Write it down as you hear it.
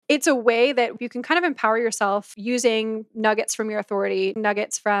it's a way that you can kind of empower yourself using nuggets from your authority,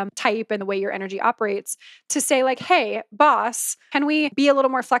 nuggets from type and the way your energy operates to say like, hey, boss, can we be a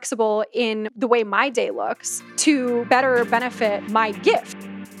little more flexible in the way my day looks to better benefit my gift?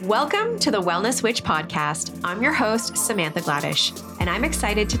 Welcome to the Wellness Witch podcast. I'm your host, Samantha Gladish, and I'm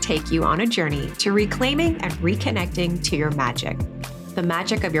excited to take you on a journey to reclaiming and reconnecting to your magic, the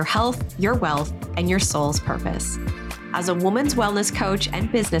magic of your health, your wealth, and your soul's purpose. As a woman's wellness coach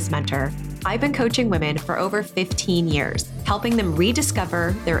and business mentor, I've been coaching women for over 15 years, helping them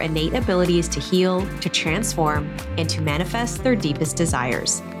rediscover their innate abilities to heal, to transform, and to manifest their deepest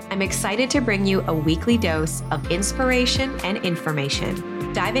desires. I'm excited to bring you a weekly dose of inspiration and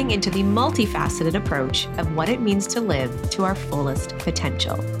information, diving into the multifaceted approach of what it means to live to our fullest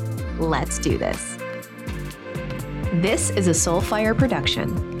potential. Let's do this. This is a Soulfire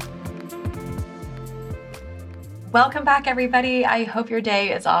production. Welcome back, everybody. I hope your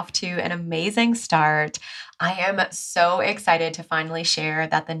day is off to an amazing start. I am so excited to finally share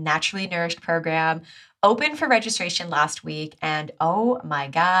that the Naturally Nourished program opened for registration last week. And oh my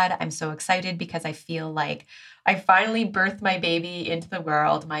God, I'm so excited because I feel like I finally birthed my baby into the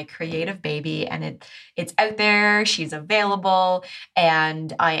world, my creative baby, and it's out there. She's available.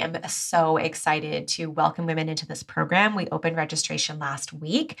 And I am so excited to welcome women into this program. We opened registration last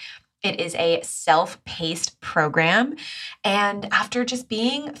week. It is a self-paced program. And after just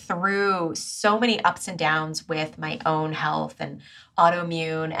being through so many ups and downs with my own health and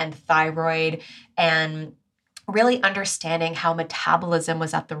autoimmune and thyroid, and really understanding how metabolism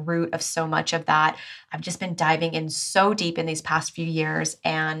was at the root of so much of that, I've just been diving in so deep in these past few years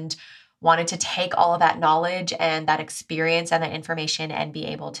and wanted to take all of that knowledge and that experience and that information and be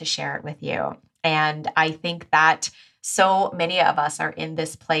able to share it with you. And I think that so many of us are in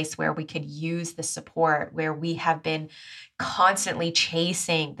this place where we could use the support, where we have been constantly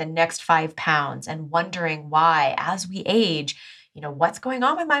chasing the next 5 pounds and wondering why, as we age, what's going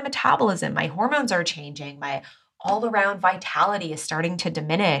on with my metabolism? My hormones are changing. My all around vitality is starting to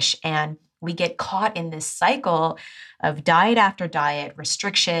diminish. And we get caught in this cycle of diet after diet,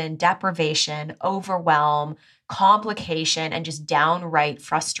 restriction, deprivation, overwhelm, complication, and just downright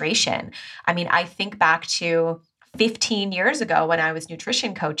frustration. I mean, I think back to 15 years ago when I was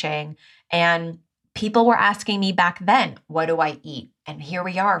nutrition coaching, and people were asking me back then, what do I eat? And here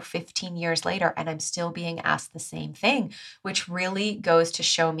we are 15 years later, and I'm still being asked the same thing, which really goes to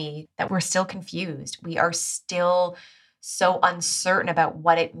show me that we're still confused. We are still so uncertain about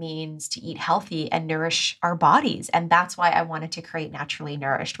what it means to eat healthy and nourish our bodies. And that's why I wanted to create Naturally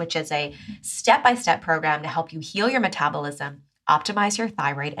Nourished, which is a step-by-step program to help you heal your metabolism, optimize your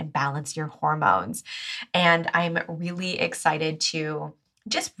thyroid, and balance your hormones. And I'm really excited to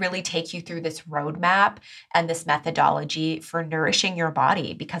just really take you through this roadmap and this methodology for nourishing your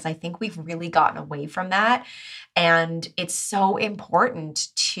body, because I think we've really gotten away from that. And it's so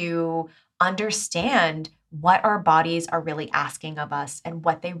important to understand what our bodies are really asking of us and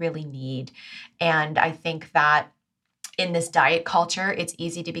what they really need. And I think that in this diet culture, it's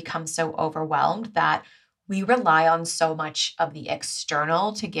easy to become so overwhelmed that we rely on so much of the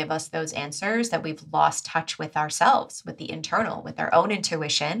external to give us those answers that we've lost touch with ourselves, with the internal, with our own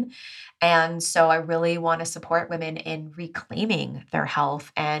intuition. And so I really want to support women in reclaiming their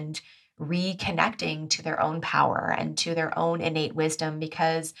health and reconnecting to their own power and to their own innate wisdom,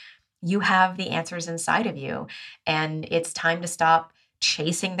 because you have the answers inside of you. And it's time to stop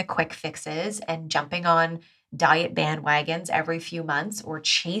chasing the quick fixes and jumping on diet bandwagons every few months or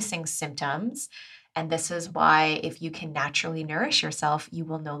chasing symptoms. And this is why if you can naturally nourish yourself, you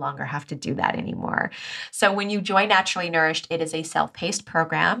will no longer have to do that anymore. So when you join Naturally Nourished, it is a self-paced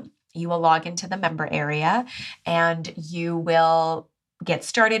program. You will log into the member area and you will get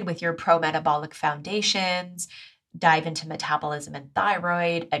started with your pro-metabolic foundations, dive into metabolism and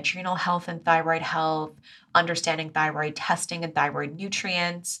thyroid, adrenal health and thyroid health, understanding thyroid testing and thyroid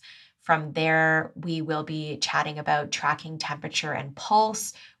nutrients. From there, we will be chatting about tracking temperature and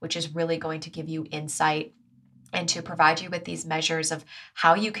pulse, which is really going to give you insight and to provide you with these measures of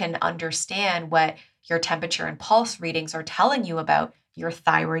how you can understand what your temperature and pulse readings are telling you about your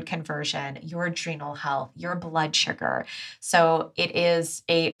thyroid conversion, your adrenal health, your blood sugar. So it is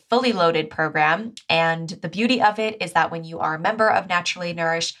a fully loaded program. And the beauty of it is that when you are a member of Naturally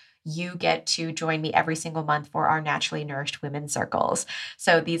Nourished, you get to join me every single month for our Naturally Nourished Women's Circles.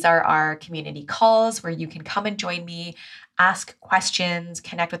 So these are our community calls where you can come and join me, ask questions,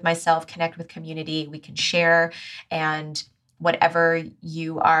 connect with myself, connect with community. We can share and whatever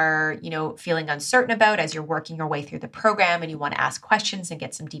you are, feeling uncertain about as you're working your way through the program and you want to ask questions and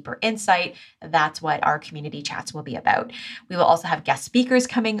get some deeper insight, that's what our community chats will be about. We will also have guest speakers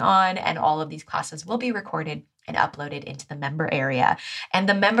coming on, and all of these classes will be recorded and uploaded into the member area. And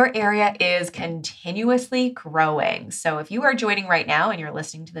the member area is continuously growing. So if you are joining right now and you're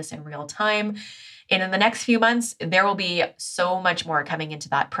listening to this in real time, and in the next few months, there will be so much more coming into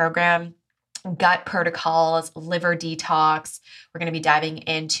that program. Gut protocols, liver detox. We're going to be diving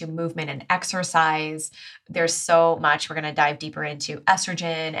into movement and exercise. There's so much. We're going to dive deeper into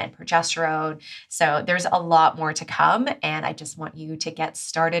estrogen and progesterone. So there's a lot more to come. And I just want you to get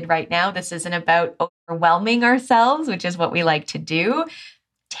started right now. This isn't about overwhelming ourselves, which is what we like to do.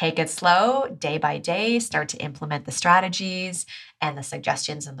 Take it slow, day by day, start to implement the strategies and the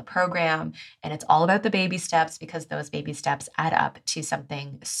suggestions in the program. And it's all about the baby steps, because those baby steps add up to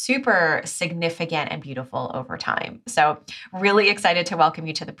something super significant and beautiful over time. So really excited to welcome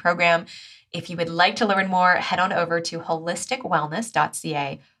you to the program. If you would like to learn more, head on over to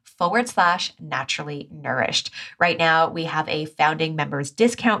holisticwellness.ca/naturally nourished. Right now, we have a founding members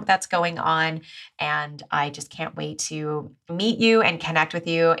discount that's going on, and I just can't wait to meet you and connect with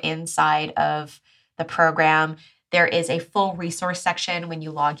you inside of the program. There is a full resource section when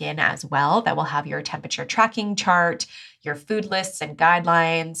you log in as well that will have your temperature tracking chart, your food lists and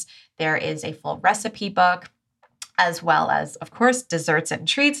guidelines. There is a full recipe book, as well as, of course, desserts and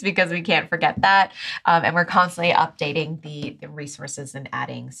treats, because we can't forget that. And we're constantly updating the resources and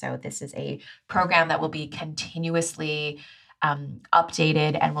adding. So this is a program that will be continuously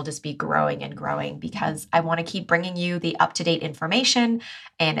updated and will just be growing and growing, because I want to keep bringing you the up-to-date information.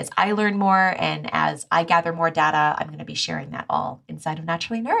 And as I learn more and as I gather more data, I'm going to be sharing that all inside of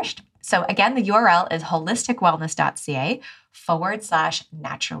Naturally Nourished. So again, the URL is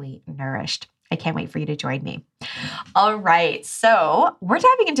holisticwellness.ca/naturally nourished. I can't wait for you to join me. All right. So we're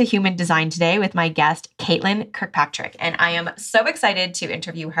diving into human design today with my guest, Caitlin Kirkpatrick. And I am so excited to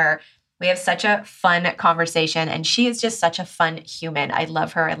interview her. We have such a fun conversation, and she is just such a fun human. I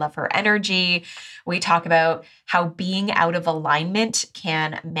love her. I love her energy. We talk about how being out of alignment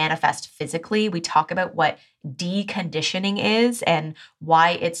can manifest physically. We talk about what deconditioning is and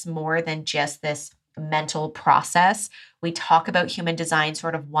why it's more than just this mental process. We talk about human design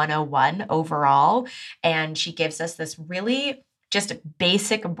sort of 101 overall, and she gives us this really just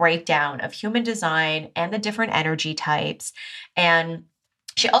basic breakdown of human design and the different energy types. And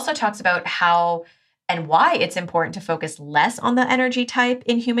she also talks about how and why it's important to focus less on the energy type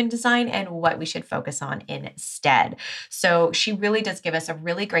in human design and what we should focus on instead. So she really does give us a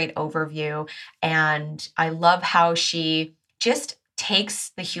really great overview, and I love how she just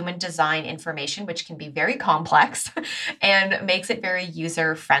takes the human design information, which can be very complex, and makes it very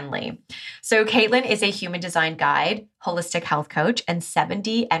user-friendly. So Caitlin is a human design guide, holistic health coach, and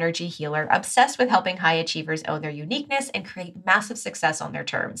 7D energy healer, obsessed with helping high achievers own their uniqueness and create massive success on their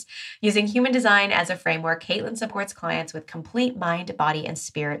terms. Using human design as a framework, Caitlin supports clients with complete mind, body, and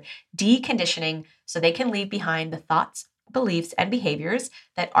spirit deconditioning so they can leave behind the thoughts, beliefs, and behaviors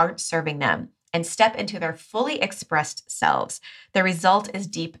that aren't serving them and step into their fully expressed selves. The result is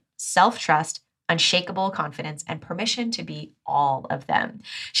deep self-trust, unshakable confidence, and permission to be all of them.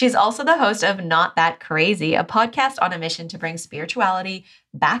 She's also the host of Not That Crazy, a podcast on a mission to bring spirituality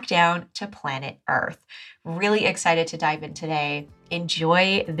back down to planet Earth. Really excited to dive in today.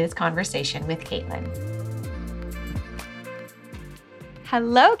 Enjoy this conversation with Caitlin.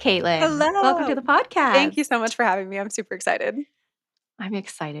 Hello, Caitlin. Hello. Welcome to the podcast. Thank you so much for having me. I'm super excited. I'm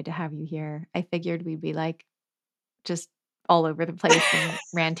excited to have you here. I figured we'd be like just all over the place and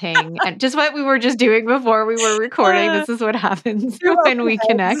ranting and just what we were just doing before we were recording. This is what happens when we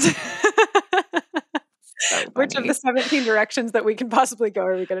connect. So which of the 17 directions that we can possibly go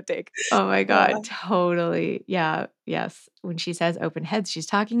are we going to take? Oh my God, totally. Yeah. Yes. When she says open heads, she's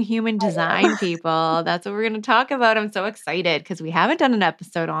talking human design, people. That's what we're going to talk about. I'm so excited because we haven't done an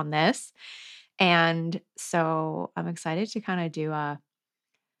episode on this. And so I'm excited to kind of do a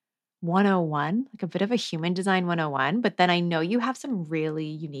 101, like a bit of a human design 101. But then I know you have some really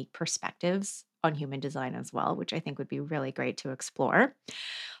unique perspectives on human design as well, which I think would be really great to explore.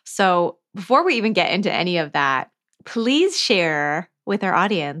 So before we even get into any of that, please share with our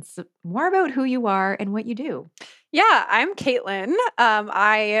audience more about who you are and what you do. Yeah, I'm Caitlin.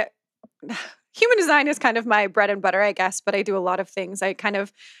 Human design is kind of my bread and butter, I guess, but I do a lot of things. I kind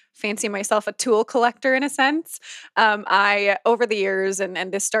of fancy myself a tool collector in a sense. Over the years,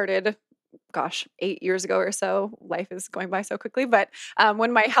 and this started, 8 years ago or so, life is going by so quickly, but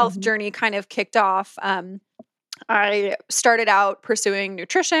when my health journey kind of kicked off, I started out pursuing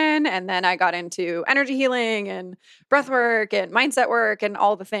nutrition, and then I got into energy healing and breath work and mindset work and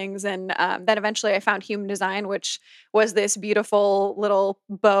all the things. And then eventually I found human design, which was this beautiful little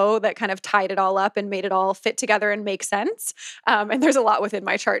bow that kind of tied it all up and made it all fit together and make sense. And there's a lot within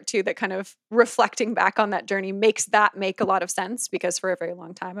my chart too that kind of reflecting back on that journey makes that make a lot of sense, because for a very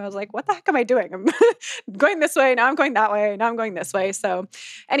long time I was like, what the heck am I doing? I'm going this way. Now I'm going that way. Now I'm going this way. So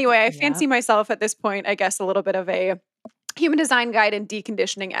anyway, I Yeah. fancy myself at this point, I guess, a little bit of a human design guide and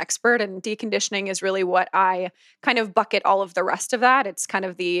deconditioning expert. And deconditioning is really what I kind of bucket all of the rest of that. It's kind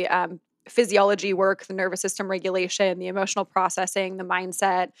of the physiology work, the nervous system regulation, the emotional processing, the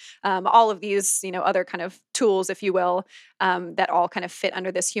mindset, all of these, other kind of tools, if you will, that all kind of fit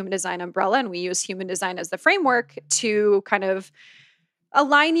under this human design umbrella. And we use human design as the framework to kind of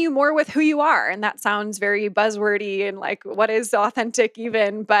align you more with who you are. And that sounds very buzzwordy and like, what is authentic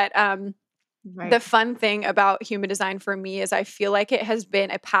even? But the Right. fun thing about human design for me is I feel like it has been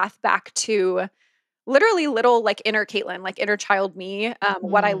a path back to literally little like inner Caitlin, like inner child me,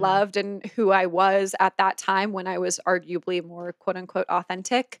 what I Mm. loved and who I was at that time when I was arguably more quote unquote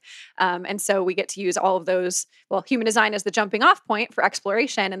authentic. And so we get to use all of those, well, human design is the jumping off point for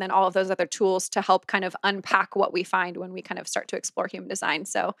exploration, and then all of those other tools to help kind of unpack what we find when we kind of start to explore human design.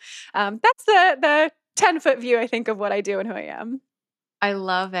 So that's the 10-foot view, I think, of what I do and who I am. I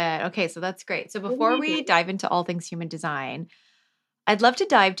love it. Okay, so that's great. So before we Mhm. dive into all things human design, I'd love to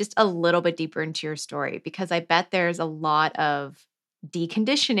dive just a little bit deeper into your story because I bet there's a lot of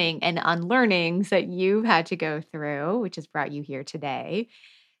deconditioning and unlearnings that you've had to go through, which has brought you here today.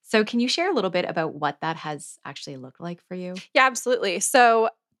 So, can you share a little bit about what that has actually looked like for you? Yeah, absolutely. So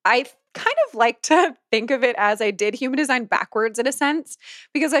I kind of like to think of it as I did human design backwards in a sense,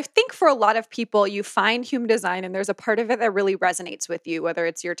 because I think for a lot of people, you find human design and there's a part of it that really resonates with you, whether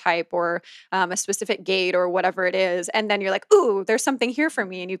it's your type or a specific gate or whatever it is. And then you're like, ooh, there's something here for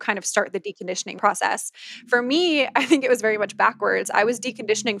me. And you kind of start the deconditioning process. For me, I think it was very much backwards. I was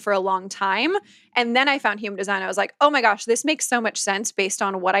deconditioning for a long time. And then I found human design. I was like, oh my gosh, this makes so much sense based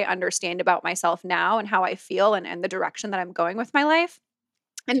on what I understand about myself now and how I feel and the direction that I'm going with my life.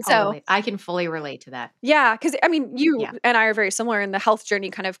 And so, Totally. I can fully relate to that. yeah, because I mean, you Yeah. and I are very similar, and the health journey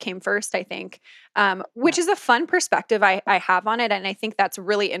kind of came first, I think, which Yep. is a fun perspective I have on it, and I think that's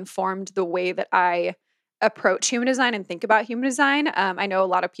really informed the way that I approach human design and think about human design. I know a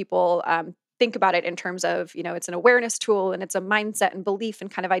lot of people think about it in terms of, it's an awareness tool and it's a mindset and belief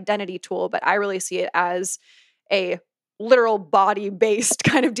and kind of identity tool, but I really see it as a literal body based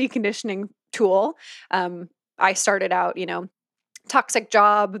kind of deconditioning tool. I started out, toxic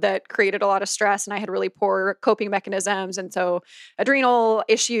job that created a lot of stress, and I had really poor coping mechanisms, and so adrenal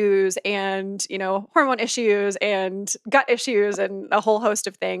issues and hormone issues and gut issues and a whole host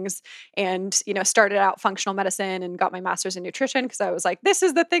of things. And started out functional medicine and got my master's in nutrition because I was like, this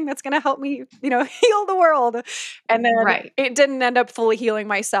is the thing that's going to help me heal the world. And then Right. it didn't end up fully healing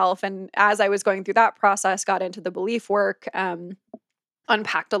myself, and as I was going through that process, got into the belief work,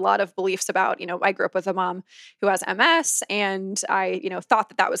 unpacked a lot of beliefs about, I grew up with a mom who has MS, and I, thought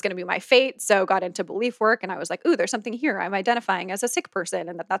that that was going to be my fate. So got into belief work, and I was like, ooh, there's something here. I'm identifying as a sick person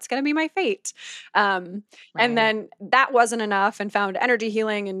and that's going to be my fate. Um, and Right. then that wasn't enough, and found energy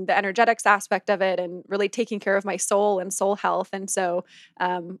healing and the energetics aspect of it and really taking care of my soul and soul health. And so,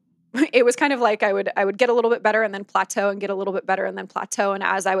 it was kind of like I would get a little bit better and then plateau and get a little bit better and then plateau. And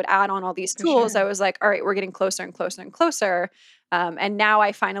as I would add on all these For tools, I sure. was like, all right, we're getting closer and closer and closer. And now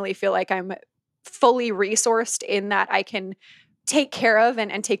I finally feel like I'm fully resourced in that I can take care of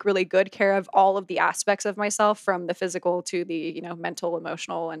and take really good care of all of the aspects of myself, from the physical to the, mental,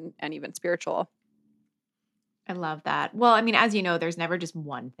 emotional, and even spiritual. I love that. Well, I mean, as you know, there's never just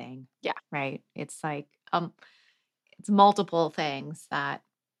one thing, Yeah. right? It's like it's multiple things that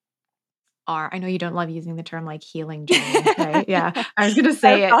are I know you don't love using the term like healing journey, right? Yeah. I I was gonna have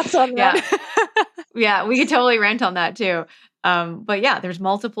say it. thoughts on Yeah. that. Yeah, we could totally rant on that too. But yeah, there's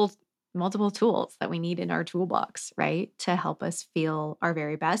multiple tools that we need in our toolbox, right? To help us feel our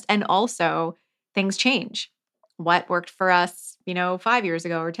very best. And also things change. What worked for us, 5 years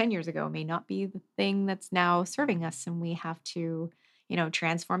ago or 10 years ago may not be the thing that's now serving us. And we have to,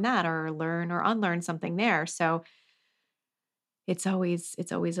 transform that or learn or unlearn something there. So it's always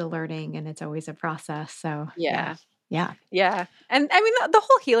a learning and it's always a process. So yeah. Yeah. Yeah. Yeah. And I mean, the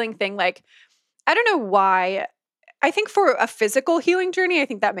whole healing thing, like, I don't know why. I think for a physical healing journey, I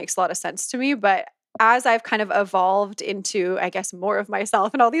think that makes a lot of sense to me. But as I've kind of evolved into, I guess, more of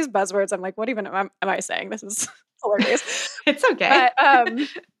myself and all these buzzwords, I'm like, what even am I saying? This is hilarious. It's okay. But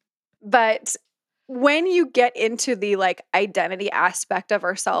but when you get into the like identity aspect of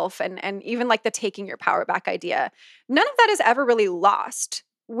ourself and even like the taking your power back idea, none of that is ever really lost.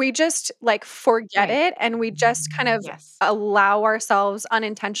 We just like forget Right. it and we just kind of Yes. allow ourselves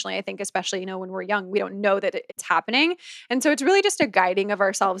unintentionally, I think, especially, when we're young, we don't know that it's happening. And so it's really just a guiding of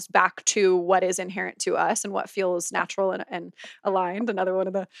ourselves back to what is inherent to us and what feels natural and aligned. Another one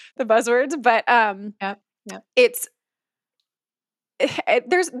of the buzzwords. But Yep. Yep. it's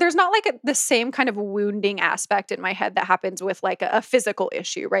there's not like the same kind of wounding aspect in my head that happens with like a physical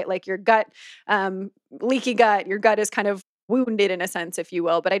issue, right? Like your gut, leaky gut, your gut is kind of wounded in a sense, if you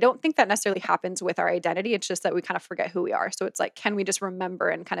will. But I don't think that necessarily happens with our identity. It's just that we kind of forget who we are. So it's like, can we just remember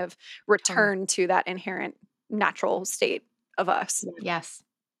and kind of Totally. return to that inherent natural state of us? Yes.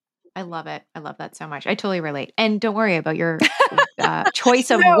 I love it. I love that so much. I totally relate. And don't worry about your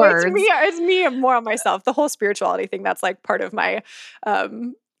choice of No, it's me. words. It's me and more on myself. The whole spirituality thing, that's like part of my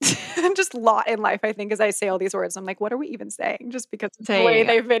um just lot in life, I think, as I say all these words. I'm like, what are we even saying? Just because it's the way Saying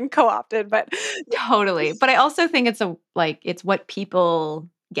they've been co-opted. But totally. But I also think it's what people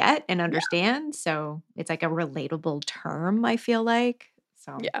get and yeah, understand. So it's like a relatable term, I feel like.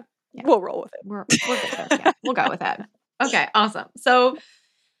 So yeah. yeah, We'll roll with we're good there. Yeah, it. we'll go with that. Okay, awesome. So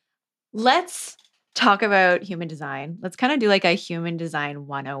let's talk about human design. Let's kind of do like a human design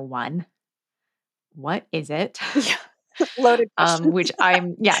 101. What is it? Yeah. Loaded question. Which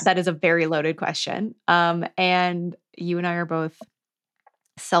yeah, that is a very loaded question. And you and I are both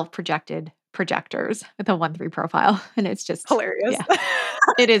self-projected projectors with a 1-3 profile. And it's just, Hilarious. yeah,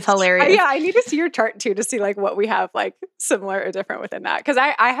 it is hilarious. Yeah, I need to see your chart too to see like what we have like similar or different within that. Because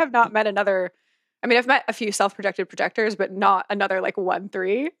I have not met another. I mean, I've met a few self-projected projectors, but not another like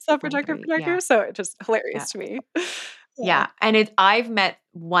 1-3 self-projected 1-3. Yeah. projectors. So it's just Yeah. hilarious to me. Yeah. Yeah. And I've met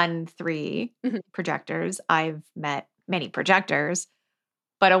 1-3 Mhm. projectors. I've met many projectors,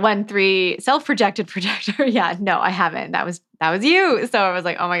 but a 1-3 self-projected projector. Yeah, no, I haven't. That was you. So I was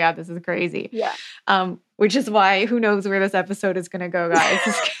like, oh my God, this is crazy. Yeah. Which is why who knows where this episode is gonna go, guys.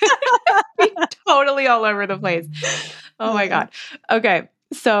 It's gonna be totally all over the place. Oh my Yeah. God. Okay.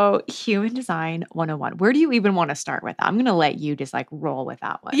 So human design 101. Where do you even want to start with? I'm gonna let you just like roll with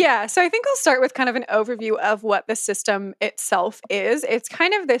that one. Yeah, so I think I'll start with kind of an overview of what the system itself is. It's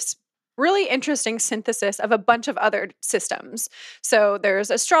kind of this really interesting synthesis of a bunch of other systems. So there's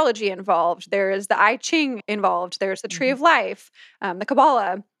astrology involved, there's the I Ching involved, there's the Tree Mhm. of Life, the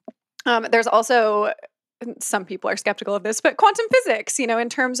Kabbalah. There's also some people are skeptical of this, but quantum physics, in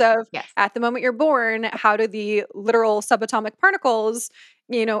terms of Yes. at the moment you're born, how do the literal subatomic particles,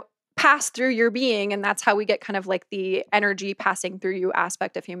 you know, pass through your being? And that's how we get kind of like the energy passing through you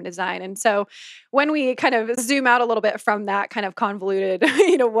aspect of human design. And so when we kind of zoom out a little bit from that kind of convoluted,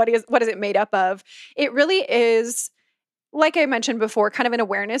 what is it made up of? It really is, like I mentioned before, kind of an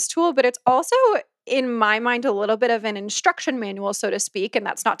awareness tool, but it's also in my mind a little bit of an instruction manual, so to speak. And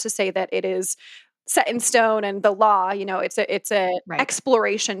that's not to say that it is set in stone and the law. It's a Right.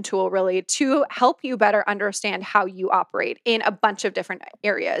 exploration tool really to help you better understand how you operate in a bunch of different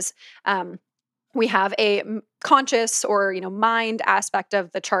areas. We have a conscious or mind aspect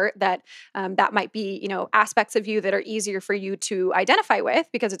of the chart that might be aspects of you that are easier for you to identify with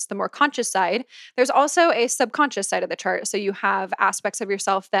because it's the more conscious side. There's also a subconscious side of the chart, so you have aspects of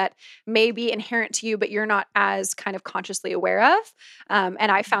yourself that may be inherent to you but you're not as kind of consciously aware of.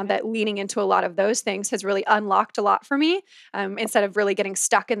 And I found Okay. that leaning into a lot of those things has really unlocked a lot for me, instead of really getting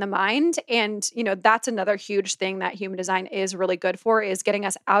stuck in the mind. And that's another huge thing that human design is really good for, is getting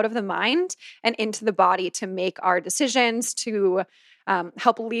us out of the mind and into the body to make our decisions, to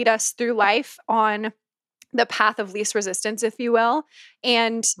help lead us through life on the path of least resistance, if you will.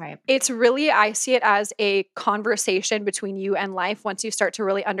 And Right. it's really, I see it as a conversation between you and life once you start to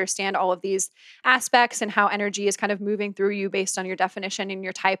really understand all of these aspects and how energy is kind of moving through you based on your definition and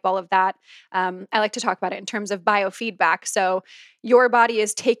your type, all of that. I like to talk about it in terms of biofeedback. So your body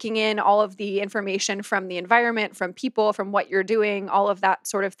is taking in all of the information from the environment, from people, from what you're doing, all of that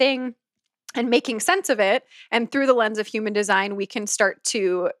sort of thing, and making sense of it. And through the lens of human design, we can start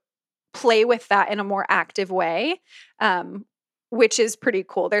to play with that in a more active way, um, which is pretty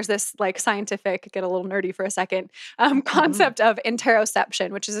cool. There's this like scientific, get a little nerdy for a second, Absolutely. concept of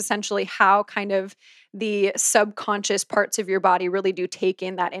interoception, which is essentially how kind of the subconscious parts of your body really do take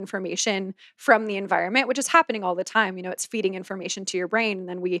in that information from the environment, which is happening all the time. It's feeding information to your brain, and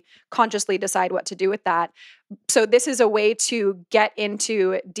then we consciously decide what to do with that. So this is a way to get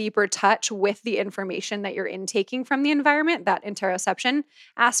into deeper touch with the information that you're intaking from the environment, that interoception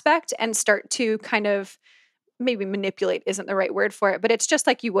aspect, and start to kind of, maybe manipulate isn't the right word for it, but it's just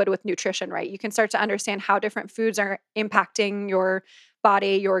like you would with nutrition, right? You can start to understand how different foods are impacting your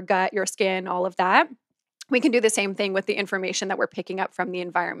body, your gut, your skin, all of that. We can do the same thing with the information that we're picking up from the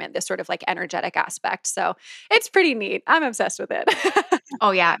environment, this sort of like energetic aspect. So it's pretty neat. I'm obsessed with it.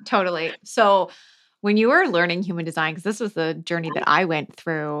 Oh, yeah, totally. So when you were learning human design, because this was the journey that I went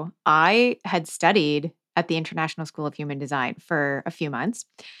through, I had studied at the International School of Human Design for a few months.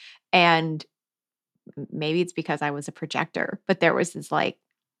 And maybe it's because I was a projector, but there were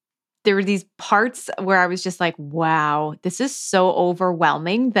these parts where I was just like, wow, this is so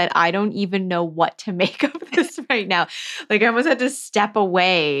overwhelming that I don't even know what to make of this right now. Like I almost had to step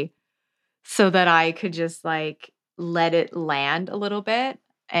away so that I could just like let it land a little bit.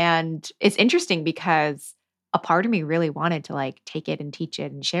 And it's interesting because a part of me really wanted to like take it and teach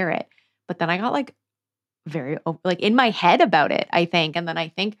it and share it. But then I got like like in my head about it, I think. And then I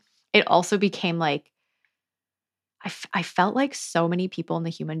think it also became like, I felt like so many people in the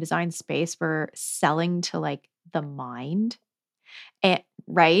human design space were selling to like the mind. And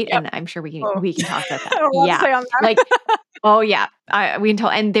right? Yep. And I'm sure Oh, we can talk about that. a lot to Yeah. say on Like, that. oh yeah. We can tell.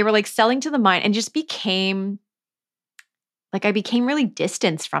 And they were like selling to the mind and just became like I became really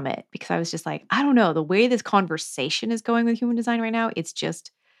distanced from it because I was just like, I don't know, the way this conversation is going with human design right now, it's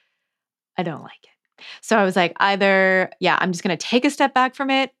just I don't like it. So I was like, either, yeah, I'm just going to take a step back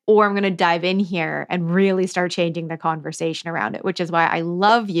from it, or I'm going to dive in here and really start changing the conversation around it, which is why I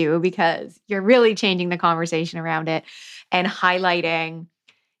love you because you're really changing the conversation around it and highlighting,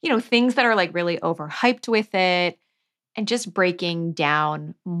 things that are like really overhyped with it and just breaking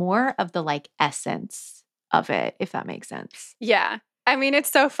down more of the like essence of it, if that makes sense. Yeah. I mean,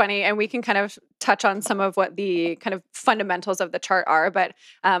 it's so funny, and we can kind of touch on some of what the kind of fundamentals of the chart are. But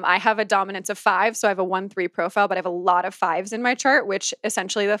I have a dominance of 5, so I have a 1-3 profile, but I have a lot of 5s in my chart, which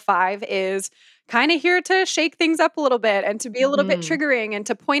essentially the 5 is kind of here to shake things up a little bit and to be a little bit Mhm. triggering and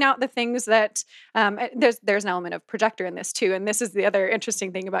to point out the things that there's an element of projector in this too. And this is the other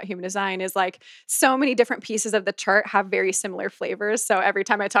interesting thing about human design is like so many different pieces of the chart have very similar flavors. So every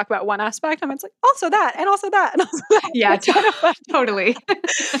time I talk about one aspect, I'm it's like also that and also that and also that. Yeah, It's kind of fun. totally.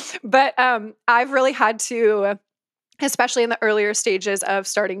 But I've really had to, especially in the earlier stages of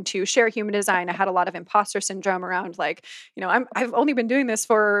starting to share human design, I had a lot of imposter syndrome around like, I've only been doing this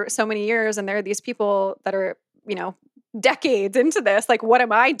for so many years, and there are these people that are, decades into this. Like, what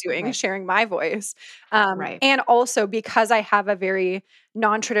am I doing Right. sharing my voice? Right. And also because I have a very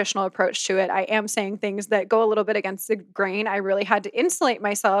non-traditional approach to it, I am saying things that go a little bit against the grain. I really had to insulate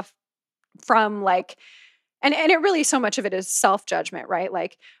myself from like and it really so much of it is self-judgment, right?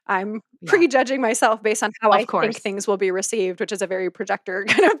 Like, I'm Yeah. prejudging myself based on how Of I think course. things will be received, which is a very projector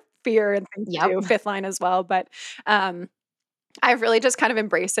kind of fear and thing to Yep. do, 5th line as well, but, um, I've really just kind of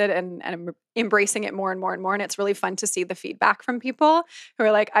embraced it and I'm embracing it more and more and more, and it's really fun to see the feedback from people who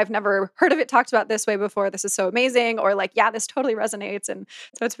are like, "I've never heard of it talked about this way before, this is so amazing," or like, "Yeah, this totally resonates," and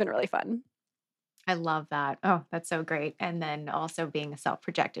so it's been really fun. I love that. Oh, that's so great. And then also being a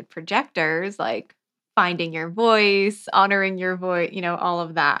self-projected projectors, like finding your voice, honoring your voice, all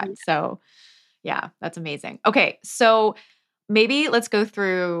of that. So, yeah, that's amazing. Okay, so maybe let's go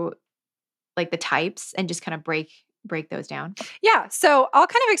through like the types and just kind of break those down. Yeah. So I'll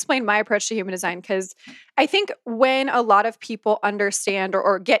kind of explain my approach to human design because I think when a lot of people understand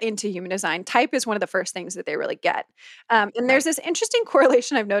or get into human design, type is one of the first things that they really get. And there's Right. this interesting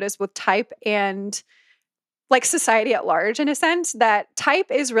correlation I've noticed with type and like society at large, in a sense, that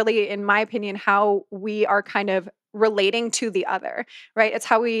type is really, in my opinion, how we are kind of relating to the other, right? It's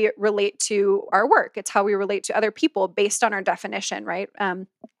how we relate to our work, it's how we relate to other people based on our definition, right?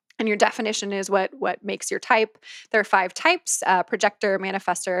 And your definition is what makes your type. There are 5 types: projector,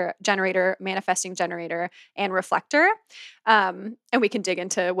 manifestor, generator, manifesting generator, and reflector. And we can dig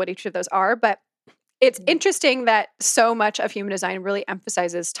into what each of those are, but it's Mhm. interesting that so much of human design really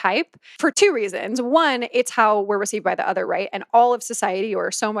emphasizes type for 2 reasons. One, it's how we're received by the other, right? And all of society,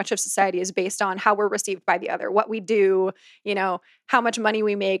 or so much of society, is based on how we're received by the other, what we do, how much money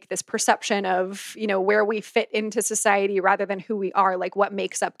we make, this perception of, where we fit into society rather than who we are, like what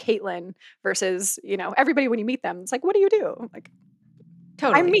makes up Caitlin versus, everybody when you meet them. It's like, what do you do? Like,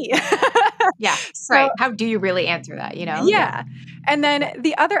 I'm Totally. me. Yeah. So Right. How do you really answer that, Yeah. yeah. And then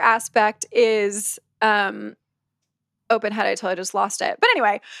the other aspect is open head, I totally just lost it. But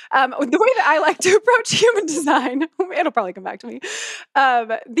anyway, the way that I like to approach human design, it'll probably come back to me.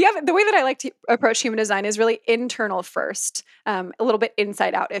 The way that I like to approach human design is really internal first, a little bit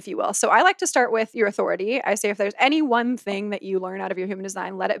inside out, if you will. So I like to start with your authority. I say if there's any one thing that you learn out of your human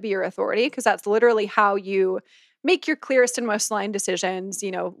design, let it be your authority, because that's literally how you make your clearest and most aligned decisions.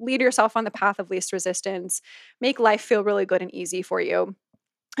 Lead yourself on the path of least resistance, make life feel really good and easy for you.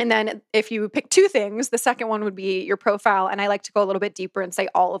 And then if you pick two things, the second one would be your profile. And I like to go a little bit deeper and say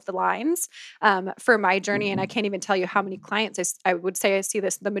all of the lines for my journey. And I can't even tell you how many clients I would say I see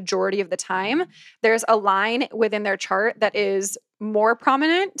this the majority of the time. There's a line within their chart that is more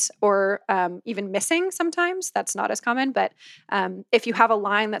prominent or even missing sometimes. That's not as common. But if you have a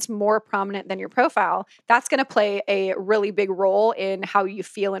line that's more prominent than your profile, that's going to play a really big role in how you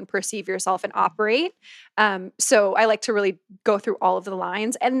feel and perceive yourself and operate. So I like to really go through all of the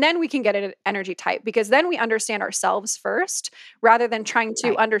lines, and then we can get an energy type, because then we understand ourselves first rather than trying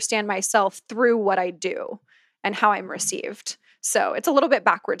to understand myself through what I do and how I'm received. So it's a little bit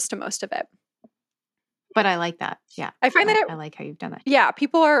backwards to most of it. But I like that. Yeah. I find that I like how you've done that. Yeah,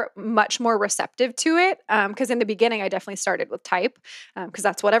 people are much more receptive to it. Because in the beginning, I definitely started with type because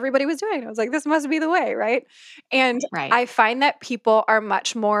that's what everybody was doing. I was like, this must be the way, right? And I find that people are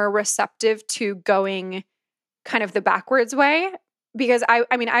much more receptive to going kind of the backwards way. Because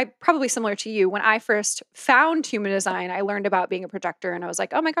I mean, I probably similar to you. When I first found human design, I learned about being a projector, and I was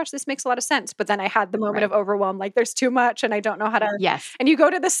like, oh my gosh, this makes a lot of sense. But then I had the moment of overwhelm, like there's too much and I don't know how to. Yes. And you go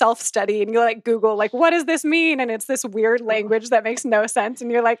to the self-study and you like Google, like, what does this mean? And it's this weird language that makes no sense.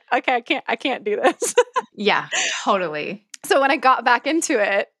 And you're like, okay, I can't do this. Yeah, totally. So when I got back into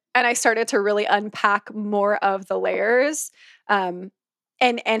it and I started to really unpack more of the layers, and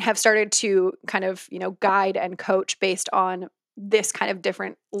have started to kind of, guide and coach based on this kind of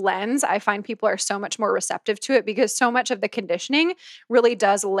different lens, I find people are so much more receptive to it because so much of the conditioning really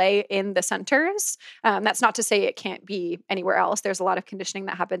does lay in the centers. That's not to say it can't be anywhere else. There's a lot of conditioning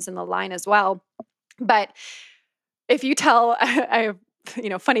that happens in the line as well. But if you tell, I have,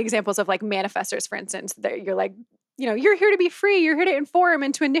 funny examples of like manifestors, for instance, that you're like, you're here to be free. You're here to inform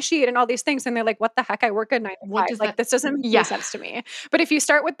and to initiate and all these things. And they're like, what the heck? I work a 9 to 5. Like, this doesn't make any sense to me. But if you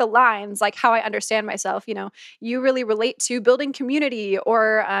start with the lines, like how I understand myself, you really relate to building community,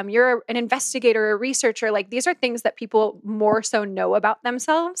 or you're an investigator, a researcher. Like, these are things that people more so know about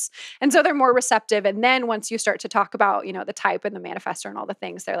themselves. And so they're more receptive. And then once you start to talk about, the type and the manifestor and all the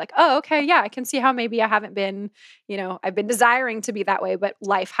things, they're like, oh, okay, yeah, I can see how maybe I haven't been, I've been desiring to be that way, but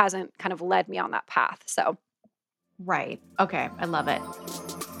life hasn't kind of led me on that path. So. Right. Okay. I love it.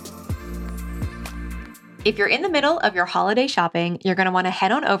 If you're in the middle of your holiday shopping, you're going to want to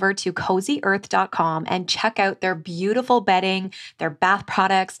head on over to cozyearth.com and check out their beautiful bedding, their bath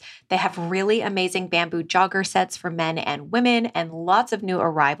products. They have really amazing bamboo jogger sets for men and women and lots of new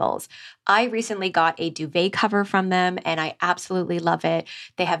arrivals. I recently got a duvet cover from them and I absolutely love it.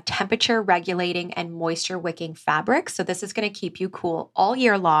 They have temperature regulating and moisture wicking fabrics. So this is going to keep you cool all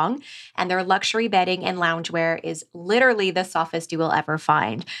year long. And their luxury bedding and loungewear is literally the softest you will ever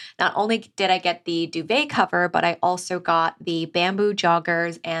find. Not only did I get the duvet cover, but I also got the bamboo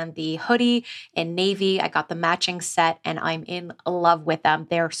joggers and the hoodie in navy. I got the matching set and I'm in love with them.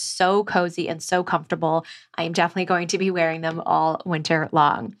 They're so cozy and so comfortable. I am definitely going to be wearing them all winter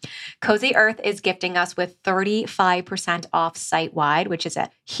long. Cozy Earth is gifting us with 35% off site-wide, which is a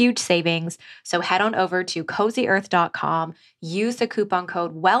huge savings. So head on over to cozyearth.com, use the coupon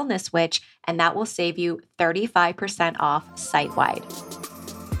code WellnessWitch, and that will save you 35% off site-wide.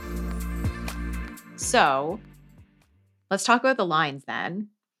 So let's talk about the lines then.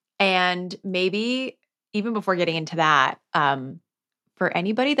 And maybe even before getting into that, for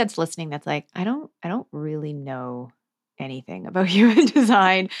anybody that's listening that's like, I don't really know anything about human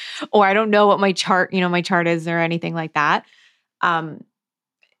design, or I don't know what my chart is or anything like that.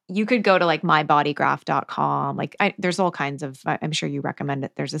 You could go to like mybodygraph.com. Like there's all kinds of, I'm sure you recommend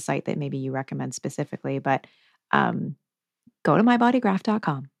it. There's a site that maybe you recommend specifically, but go to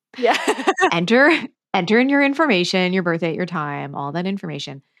mybodygraph.com. Yeah. Enter in your information, your birth date, your time, all that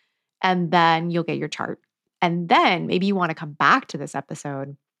information. And then you'll get your chart. And then maybe you want to come back to this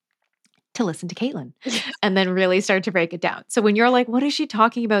episode to listen to Caitlin and then really start to break it down. So when you're like, what is she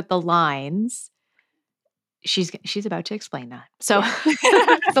talking about? The lines, she's about to explain that. So,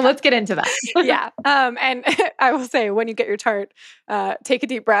 so let's get into that. Yeah. And I will say, when you get your chart, take a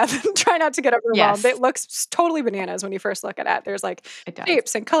deep breath and try not to get overwhelmed. It looks totally bananas when you first look at it. There's like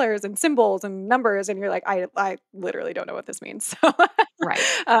shapes and colors and symbols and numbers. And you're like, I literally don't know what this means. So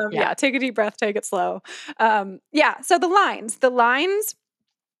yeah, take a deep breath, take it slow. So the lines,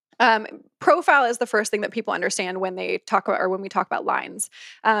 profile is the first thing that people understand when they talk about, or when we talk about lines.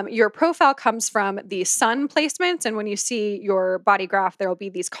 Your profile comes from the sun placements. And when you see your body graph, there will be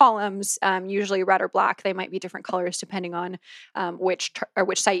these columns, usually red or black. They might be different colors depending on which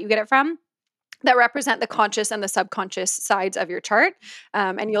site you get it from. that represent the conscious and the subconscious sides of your chart.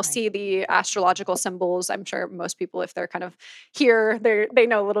 And you'll Right. see the astrological symbols. I'm sure most people, if they're kind of here, they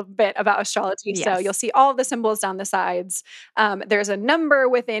know a little bit about astrology. So you'll Yes. see all the symbols down the sides. There's a number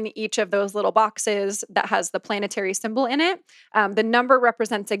within each of those little boxes that has the planetary symbol in it. The number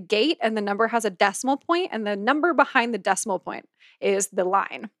represents a gate, and the number has a decimal point, and the number behind the decimal point is the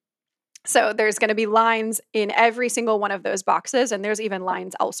line. So there's going to be lines in every single one of those boxes, and there's even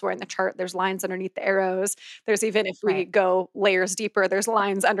lines elsewhere in the chart. There's lines underneath the arrows. There's even, if we Right. go layers deeper, there's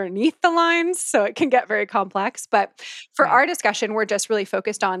lines underneath the lines. So it can get very complex. But for Right. our discussion, we're just really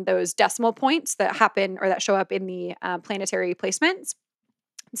focused on those decimal points that happen or that show up in the planetary placements.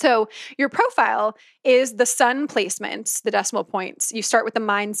 So your profile is the sun placements, the decimal points. You start with the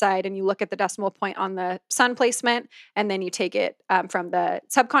mind side and you look at the decimal point on the sun placement, and then you take it from the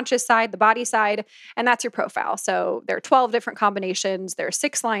subconscious side, the body side, and that's your profile. So there are 12 different combinations. There are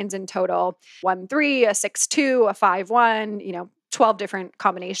 6 lines in total: 1-3, a 6-2, a 5-1. 12 different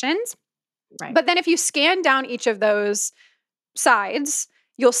combinations. Right. But then if you scan down each of those sides,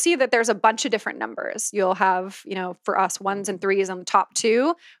 you'll see that there's a bunch of different numbers. You'll have, for us, 1s and 3s on the top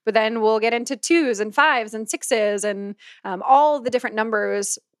 2, but then we'll get into 2s and 5s and 6s, and all the different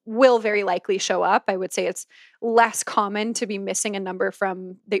numbers will very likely show up. I would say it's less common to be missing a number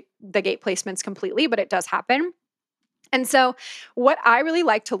from the gate placements completely, but it does happen. And so what I really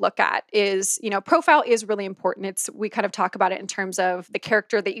like to look at is, profile is really important. We kind of talk about it in terms of the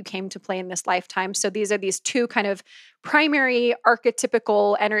character that you came to play in this lifetime. So these are these 2 kind of primary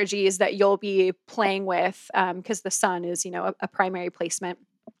archetypical energies that you'll be playing with, because the sun is, a primary placement.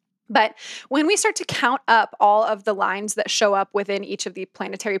 But when we start to count up all of the lines that show up within each of the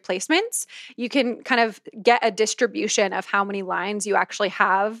planetary placements, you can kind of get a distribution of how many lines you actually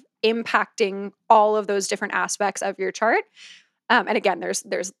have impacting all of those different aspects of your chart. And again,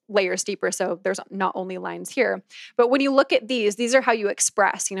 there's layers deeper, so there's not only lines here. But when you look at these are how you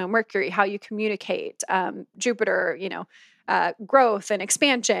express, Mercury, how you communicate, Jupiter, growth and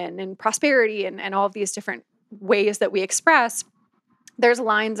expansion and prosperity, and all of these different ways that we express. There's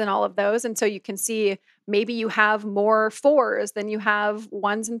lines in all of those. And so you can see maybe you have more 4s than you have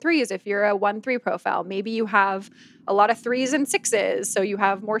 1s and 3s if you're a 1-3 profile. Maybe you have a lot of 3s and 6s, so you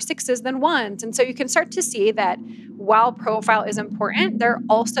have more 6s than 1s. And so you can start to see that while profile is important, there are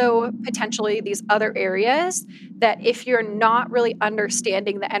also potentially these other areas that if you're not really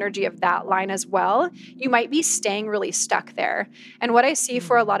understanding the energy of that line as well, you might be staying really stuck there. And what I see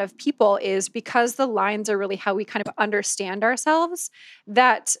for a lot of people is, because the lines are really how we kind of understand ourselves,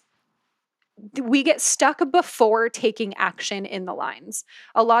 that we get stuck before taking action in the lines.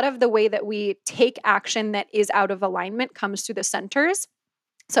 A lot of the way that we take action that is out of alignment comes through the centers.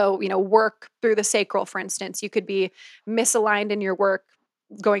 So, work through the sacral, for instance. You could be misaligned in your work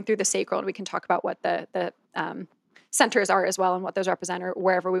going through the sacral, and we can talk about what the centers are as well and what those represent, or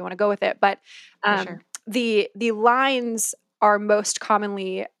wherever we want to go with it. But Sure. the lines are most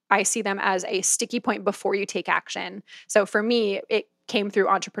commonly, I see them as a sticky point before you take action. So for me, it came through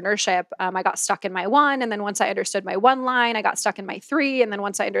entrepreneurship. I got stuck in my 1, and then once I understood my 1 line, I got stuck in my 3, and then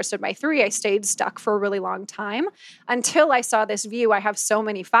once I understood my 3, I stayed stuck for a really long time until I saw this view. I have so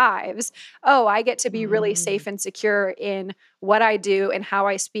many 5s. Oh, I get to be really Mm. safe and secure in what I do and how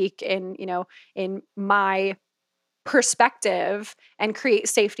I speak in my perspective, and create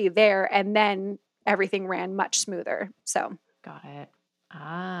safety there. And then everything ran much smoother. So Got it.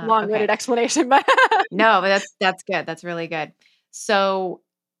 Ah, long-winded okay. explanation, but No, but that's good. That's really good. So,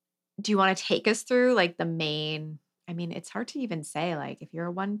 do you want to take us through like the main? I mean, it's hard to even say like if you're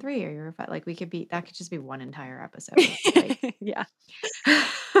a 1-3 or you're a 5, like we could be that could just be one entire episode. Like, yeah.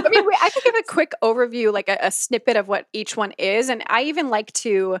 I mean, I could give a quick overview, like a snippet of what each one is. And I even like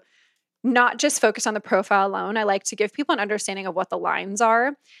to not just focus on the profile alone. I like to give people an understanding of what the lines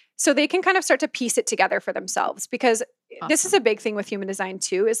are, so they can kind of start to piece it together for themselves. Because this is awesome. a big thing with human design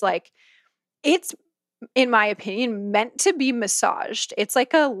too, is like, it's, in my opinion, meant to be massaged. It's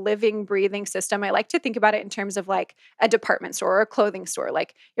like a living, breathing system. I like to think about it in terms of like a department store or a clothing store.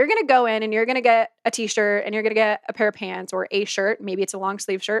 Like, you're going to go in and you're going to get a t-shirt and you're going to get a pair of pants or a shirt. Maybe it's a long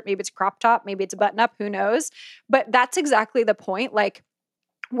sleeve shirt. Maybe it's a crop top. Maybe it's a button up. Who knows? But that's exactly the point. Like,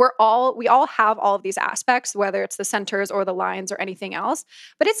 we all have all of these aspects, whether it's the centers or the lines or anything else,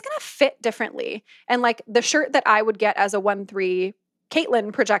 but it's going to fit differently. And like, the shirt that I would get as a 1-3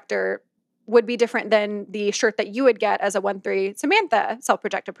 Caitlin projector would be different than the shirt that you would get as a 1-3 Samantha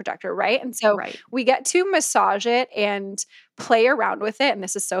self-projected projector, right? And so Right. we get to massage it and play around with it. And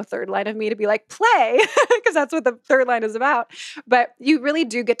this is so third line of me to be like, play, because that's what the third line is about. But you really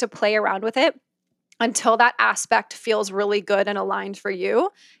do get to play around with it. until that aspect feels really good and aligned for you.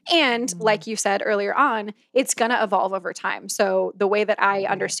 And like you said earlier on, it's going to evolve over time. So the way that I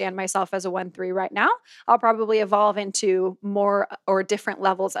understand myself as a 1-3 right now, I'll probably evolve into more or different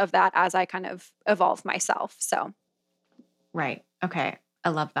levels of that as I kind of evolve myself. So Right. Okay. I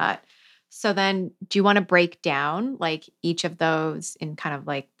love that. So then do you want to break down like each of those in kind of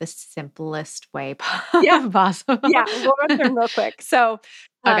like the simplest way yeah. possible? Yeah, we'll run through them real quick. So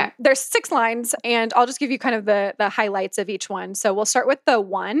Okay. there's 6 lines, and I'll just give you kind of the highlights of each one. So we'll start with the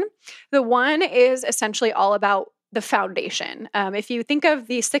 1. The 1 is essentially all about the foundation. If you think of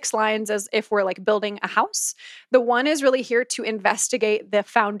the 6 lines as if we're like building a house, the 1 is really here to investigate the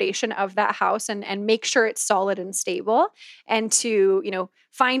foundation of that house and make sure it's solid and stable, and to,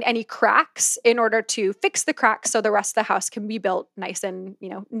 find any cracks in order to fix the cracks so the rest of the house can be built nice and,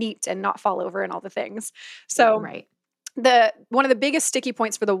 neat and not fall over and all the things. So Right. the one of the biggest sticky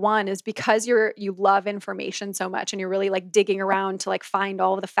points for the 1 is because you love information so much and you're really like digging around to like find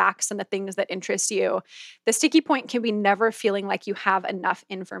all of the facts and the things that interest you. The sticky point can be never feeling like you have enough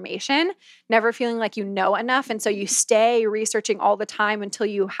information, never feeling like you know enough. And so you stay researching all the time until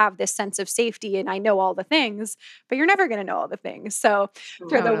you have this sense of safety and I know all the things, but you're never going to know all the things. So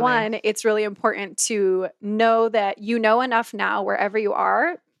for the Totally. 1, it's really important to know that you know enough now wherever you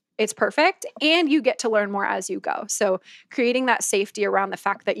are. It's perfect. And you get to learn more as you go. So creating that safety around the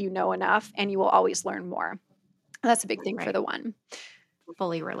fact that you know enough and you will always learn more. That's a big thing for the 1.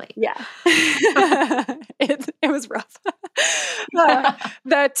 Fully relate. Yeah. it was rough.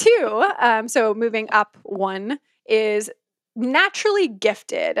 The 2, so moving up 1 is naturally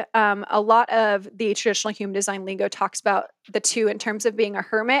gifted. A lot of the traditional human design lingo talks about the 2 in terms of being a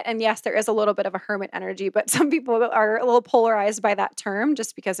hermit. And yes, there is a little bit of a hermit energy, but some people are a little polarized by that term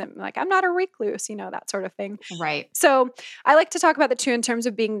just because I'm not a recluse, that sort of thing. Right. So I like to talk about the 2 in terms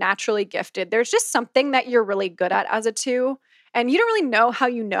of being naturally gifted. There's just something that you're really good at as a 2. And you don't really know how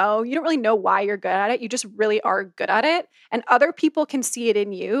you don't really know why you're good at it. You just really are good at it. And other people can see it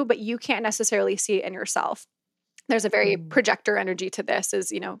in you, but you can't necessarily see it in yourself. There's a very projector energy to this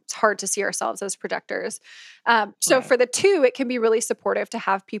it's hard to see ourselves as projectors. So for the 2, it can be really supportive to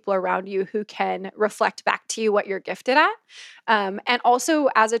have people around you who can reflect back to you what you're gifted at. And also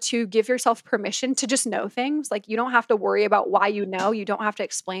as a 2, give yourself permission to just know things. Like you don't have to worry about why you know. You don't have to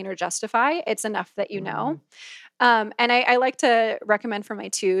explain or justify. It's enough that you know. And I like to recommend for my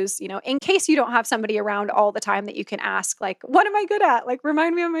 2s, in case you don't have somebody around all the time that you can ask, like, what am I good at? Like,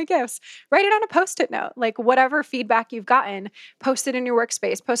 remind me of my gifts. Write it on a Post-it note. Like, whatever feedback you've gotten, post it in your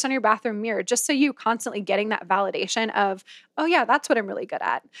workspace, post on your bathroom mirror, just so you constantly getting that validation of, oh yeah, that's what I'm really good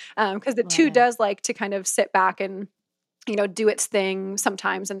at. Because the 2 does like to kind of sit back and do its thing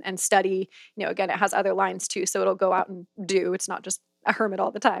sometimes and study. Again, it has other lines too, so it'll go out and do. It's not just a hermit all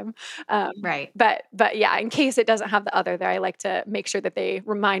the time. Right. But yeah, in case it doesn't have the other there, I like to make sure that they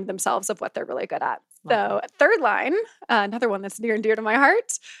remind themselves of what they're really good at. So 3rd line, another one that's near and dear to my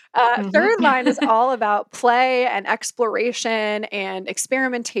heart. 3rd line is all about play and exploration and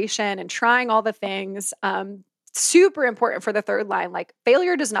experimentation and trying all the things. Super important for the 3rd line. Like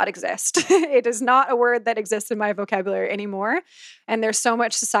failure does not exist. It is not a word that exists in my vocabulary anymore. And there's so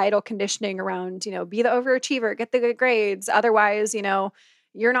much societal conditioning around, be the overachiever, get the good grades. Otherwise,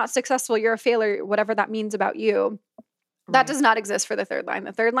 you're not successful. You're a failure, whatever that means about you. That does not exist for the 3rd line.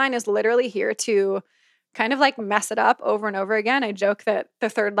 The 3rd line is literally here to kind of like mess it up over and over again. I joke that the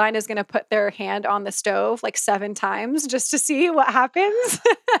 3rd line is going to put their hand on the stove like 7 times just to see what happens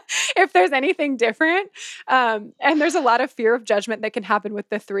if there's anything different. And there's a lot of fear of judgment that can happen with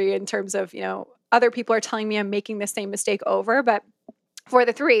the 3 in terms of, other people are telling me I'm making the same mistake over. But for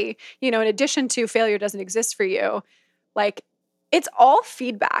the 3, in addition to failure doesn't exist for you, like it's all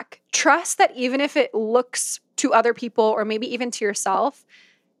feedback. Trust that even if it looks to other people or maybe even to yourself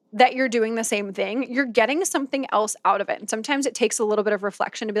that you're doing the same thing, you're getting something else out of it. And sometimes it takes a little bit of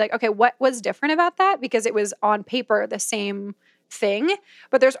reflection to be like, okay, what was different about that? Because it was on paper the same thing,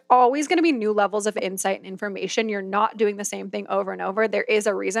 but there's always going to be new levels of insight and information. You're not doing the same thing over and over. There is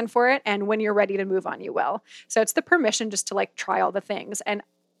a reason for it. And when you're ready to move on, you will. So it's the permission just to like try all the things. And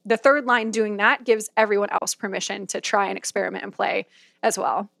the 3rd line doing that gives everyone else permission to try and experiment and play as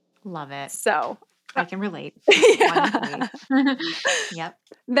well. Love it. So I can relate. yeah. Yep.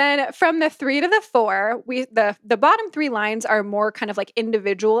 Then from the 3 to the 4, the bottom 3 lines are more kind of like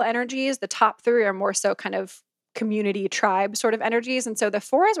individual energies. The top 3 are more so kind of community tribe sort of energies. And so the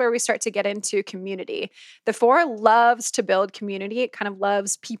 4 is where we start to get into community. The 4 loves to build community. It kind of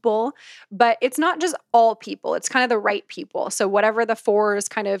loves people, but it's not just all people. It's kind of the right people. So whatever the 4's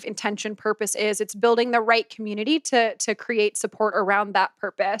kind of intention purpose is, it's building the right community to create support around that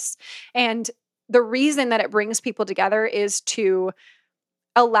purpose. And the reason that it brings people together is to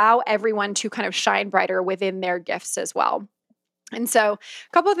allow everyone to kind of shine brighter within their gifts as well. And so,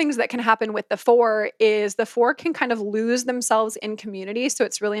 a couple of things that can happen with the 4 is the 4 can kind of lose themselves in community. So,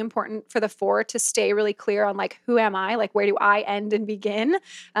 it's really important for the 4 to stay really clear on like, who am I? Like, where do I end and begin?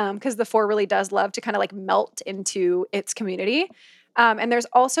 Because the 4 really does love to kind of like melt into its community. And there's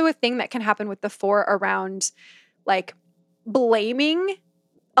also a thing that can happen with the 4 around like blaming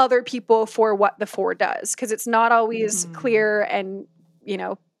other people for what the 4 does, because it's not always clear and,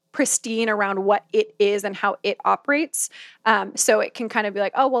 pristine around what it is and how it operates. So it can kind of be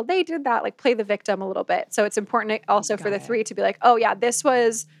like, oh, well, they did that, like play the victim a little bit. So it's important also for the 3 to be like, oh yeah, this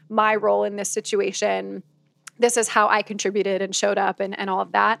was my role in this situation. This is how I contributed and showed up and all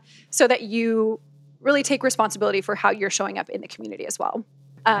of that, so that you really take responsibility for how you're showing up in the community as well.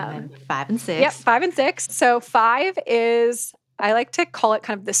 And then 5 and 6. Yep, 5 and 6. So 5 is, I like to call it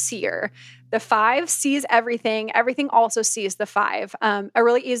kind of the seer. The 5 sees everything. Everything also sees the 5. A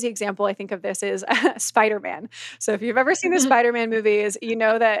really easy example I think of this is Spider-Man. So if you've ever seen the Spider-Man movies, you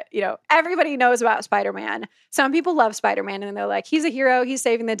know that, everybody knows about Spider-Man. Some people love Spider-Man and they're like, he's a hero, he's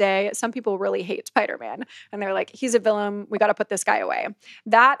saving the day. Some people really hate Spider-Man and they're like, he's a villain, we got to put this guy away.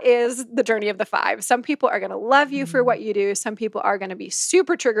 That is the journey of the 5. Some people are going to love you for what you do. Some people are going to be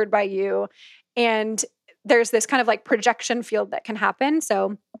super triggered by you. And there's this kind of like projection field that can happen.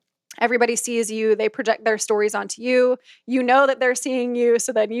 So everybody sees you, they project their stories onto you. You know that they're seeing you,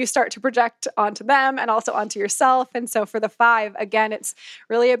 so then you start to project onto them and also onto yourself. And so for the 5, again, it's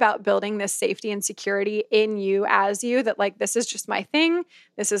really about building this safety and security in you as you, that like, this is just my thing.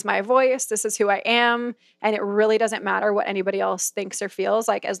 This is my voice. This is who I am. And it really doesn't matter what anybody else thinks or feels.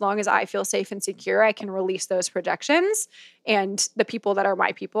 Like, as long as I feel safe and secure, I can release those projections. And the people that are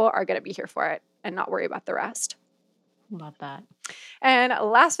my people are going to be here for it and not worry about the rest. Love that. And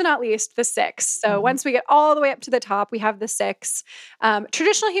last but not least, the 6. So once we get all the way up to the top, we have the 6.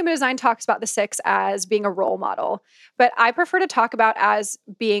 Traditional human design talks about the 6 as being a role model, but I prefer to talk about as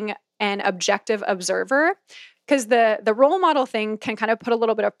being an objective observer, because the role model thing can kind of put a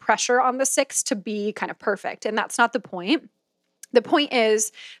little bit of pressure on the 6 to be kind of perfect. And that's not the point. The point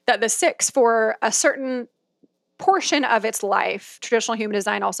is that the 6, for a certain portion of its life, traditional human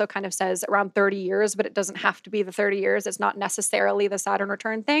design also kind of says around 30 years, but it doesn't have to be the 30 years. It's not necessarily the Saturn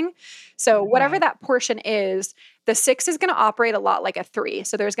return thing. So whatever that portion is, the 6 is going to operate a lot like a 3.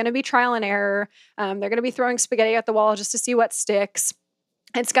 So there's going to be trial and error. They're going to be throwing spaghetti at the wall just to see what sticks.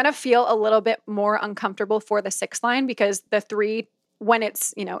 It's going to feel a little bit more uncomfortable for the 6 line, because the 3, when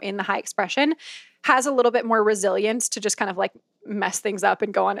it's, in the high expression, has a little bit more resilience to just kind of like mess things up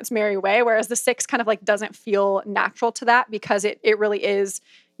and go on its merry way. Whereas the 6 kind of like doesn't feel natural to that, because it really is,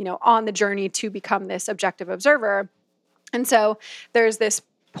 on the journey to become this objective observer. And so there's this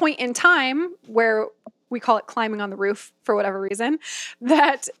point in time where we call it climbing on the roof for whatever reason,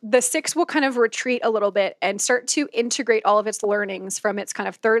 that the 6 will kind of retreat a little bit and start to integrate all of its learnings from its kind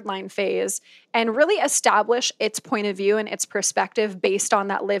of 3rd line phase and really establish its point of view and its perspective based on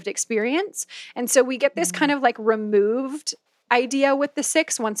that lived experience. And so we get this kind of like removed idea with the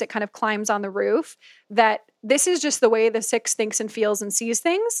 6 once it kind of climbs on the roof, that this is just the way the 6 thinks and feels and sees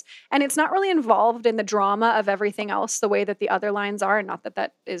things. And it's not really involved in the drama of everything else the way that the other lines are. Not that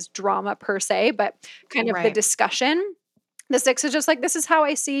that is drama per se, but kind of the discussion. The 6 is just like, this is how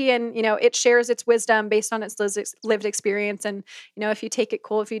I see. And, it shares its wisdom based on its lived experience. And, if you take it,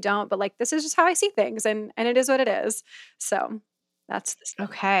 cool. If you don't, but like, this is just how I see things. And it is what it is. So that's the stuff.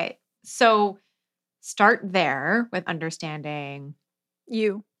 Okay. So start there with understanding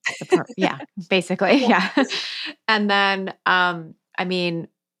you. Yeah, basically. Yeah. And then,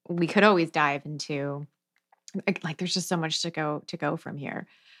 we could always dive into like, there's just so much to go from here.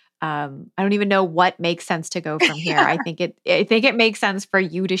 I don't even know what makes sense to go from here. I think it makes sense for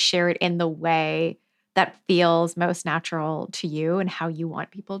you to share it in the way that feels most natural to you and how you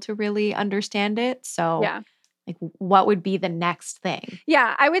want people to really understand it. So like, what would be the next thing?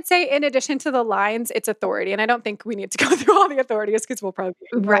 Yeah, I would say in addition to the lines, it's authority. And I don't think we need to go through all the authorities, because we'll probably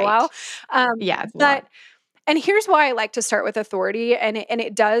be for a while. And here's why I like to start with authority, and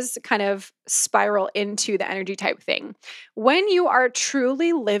it does kind of spiral into the energy type thing. When you are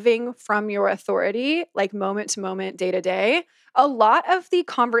truly living from your authority, like moment to moment, day to day, a lot of the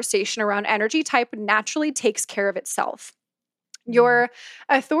conversation around energy type naturally takes care of itself. Your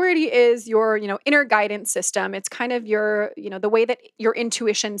authority is your, inner guidance system. It's kind of your, the way that your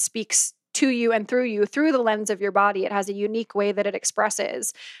intuition speaks to you and through the lens of your body. It has a unique way that it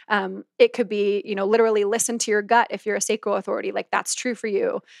expresses. It could be, literally listen to your gut if you're a sacral authority, like that's true for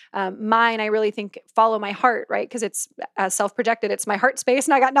you. Mine, I really think follow my heart, right? Because it's as self-projected, it's my heart space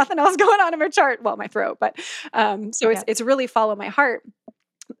and I got nothing else going on in my chart. Well, my throat, but so it's really follow my heart.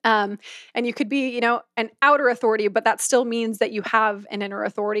 And you could be, an outer authority, but that still means that you have an inner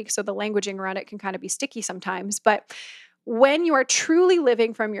authority. So the languaging around it can kind of be sticky sometimes. But when you are truly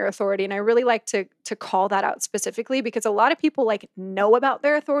living from your authority, and I really like to call that out specifically because a lot of people like know about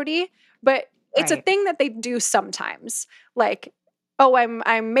their authority, but it's a thing that they do sometimes. Like, oh,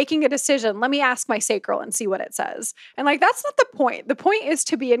 I'm making a decision. Let me ask my sacral and see what it says. And like that's not the point. The point is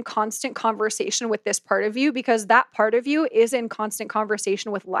to be in constant conversation with this part of you because that part of you is in constant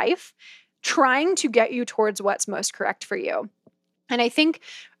conversation with life, trying to get you towards what's most correct for you. And I think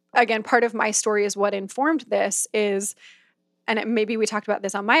again, part of my story is what informed this is, and maybe we talked about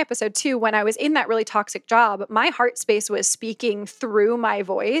this on my episode too, when I was in that really toxic job, my heart space was speaking through my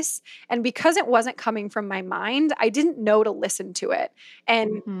voice. And because it wasn't coming from my mind, I didn't know to listen to it.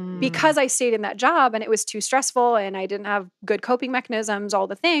 And because I stayed in that job and it was too stressful and I didn't have good coping mechanisms, all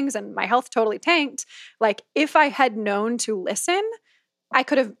the things, and my health totally tanked, like if I had known to listen, I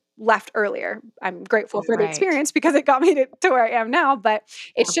could have left earlier. I'm grateful for the experience because it got me to where I am now, but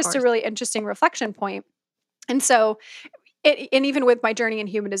it's just a really interesting reflection point. And so, and even with my journey in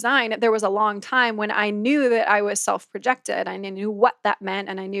human design, there was a long time when I knew that I was self-projected and I knew what that meant.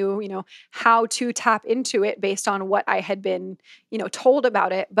 And I knew, how to tap into it based on what I had been, told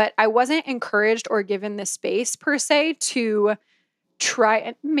about it. But I wasn't encouraged or given the space per se to try,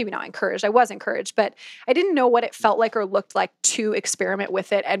 and maybe not encouraged. I was encouraged, but I didn't know what it felt like or looked like to experiment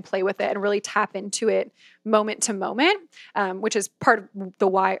with it and play with it and really tap into it moment to moment, which is part of the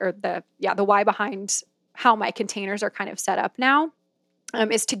why or the why behind how my containers are kind of set up now.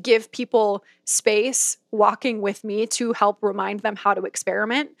 Is to give people space walking with me to help remind them how to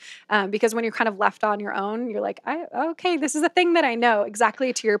experiment. Because when you're kind of left on your own, you're like, okay, this is a thing that I know.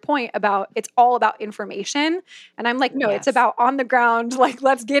 Exactly to your point about it's all about information. And I'm like, no, it's about on the ground. Like,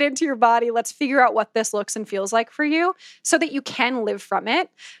 let's get into your body. Let's figure out what this looks and feels like for you so that you can live from it.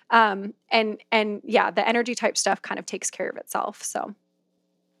 And the energy type stuff kind of takes care of itself. So.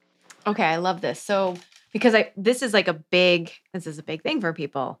 Okay. I love this. So, because this is a big thing for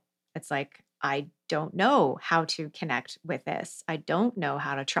people. It's like, I don't know how to connect with this. I don't know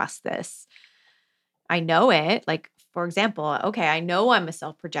how to trust this. I know it. Like, for example, okay, I know I'm a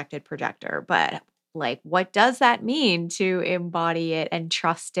self-projected projector, but like, what does that mean to embody it and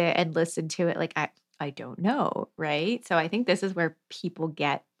trust it and listen to it? Like, I don't know. Right. So I think this is where people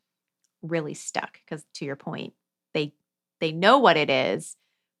get really stuck because to your point, they know what it is,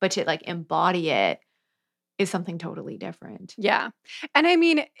 but to like embody it is something totally different. Yeah. And I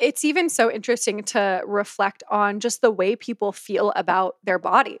mean, it's even so interesting to reflect on just the way people feel about their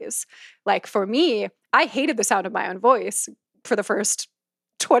bodies. Like for me, I hated the sound of my own voice for the first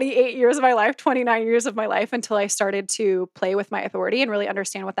 28 years of my life, 29 years of my life until I started to play with my authority and really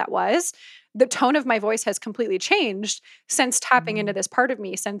understand what that was. The tone of my voice has completely changed since tapping into this part of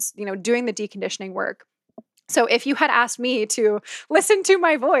me, since, doing the deconditioning work. So if you had asked me to listen to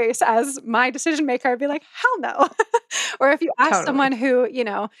my voice as my decision maker, I'd be like, hell no. Or if you ask someone who,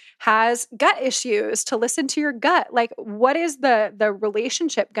 has gut issues to listen to your gut, like what is the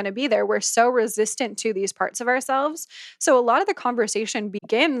relationship going to be there? We're so resistant to these parts of ourselves. So a lot of the conversation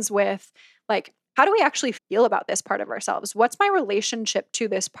begins with like, how do we actually feel about this part of ourselves? What's my relationship to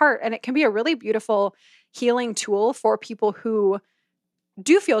this part? And it can be a really beautiful healing tool for people who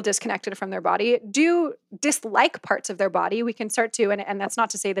do feel disconnected from their body, do dislike parts of their body. We can start to, and that's not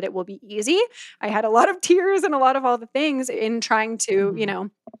to say that it will be easy. I had a lot of tears and a lot of all the things in trying to,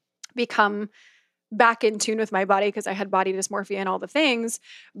 become back in tune with my body because I had body dysmorphia and all the things.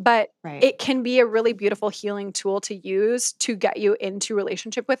 But it can be a really beautiful healing tool to use to get you into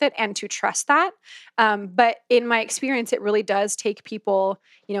relationship with it and to trust that. But in my experience, it really does take people,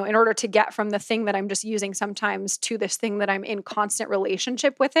 in order to get from the thing that I'm just using sometimes to this thing that I'm in constant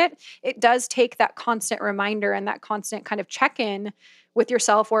relationship with it, it does take that constant reminder and that constant kind of check-in with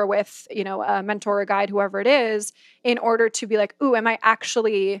yourself or with, a mentor or guide, whoever it is, in order to be like, ooh, am I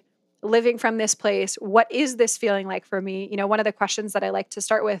actually living from this place? What is this feeling like for me? One of the questions that I like to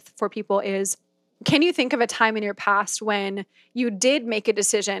start with for people is, can you think of a time in your past when you did make a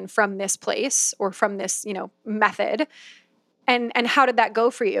decision from this place or from this, method? And how did that go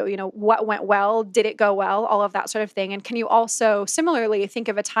for you? What went well? Did it go well? All of that sort of thing. And can you also similarly think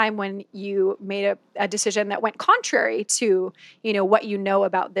of a time when you made a decision that went contrary to, what you know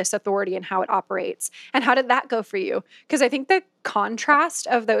about this authority and how it operates? And how did that go for you? Because I think the contrast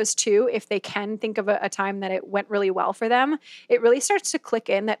of those two, if they can think of a time that it went really well for them, it really starts to click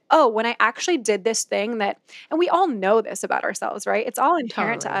in that, oh, when I actually did this thing that, and we all know this about ourselves, right? It's all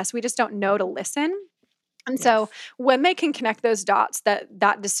inherent to Totally. us. We just don't know to listen. And so Yes. when they can connect those dots,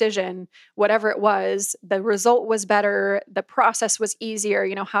 that decision, whatever it was, the result was better, the process was easier,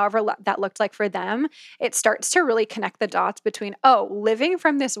 however that looked like for them, it starts to really connect the dots between, oh, living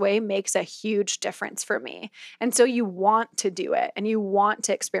from this way makes a huge difference for me. And so you want to do it and you want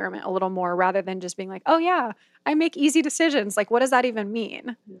to experiment a little more rather than just being like, oh yeah, I make easy decisions. Like, what does that even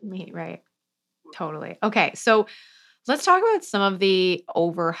mean? Right. Totally. Okay. So let's talk about some of the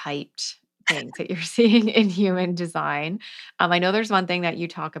overhyped things that you're seeing in human design. I know there's one thing that you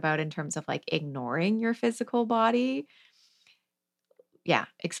talk about in terms of like ignoring your physical body. Yeah.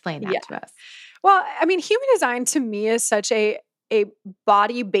 Explain Yeah. that to us. Well, I mean, human design to me is such a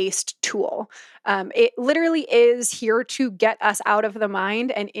body-based tool. It literally is here to get us out of the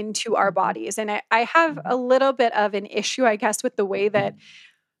mind and into our Mhm. bodies. And I have Mhm. a little bit of an issue, I guess, with the way that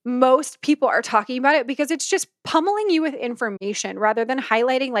most people are talking about it because it's just pummeling you with information rather than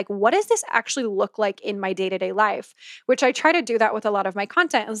highlighting, like, what does this actually look like in my day-to-day life? Which I try to do that with a lot of my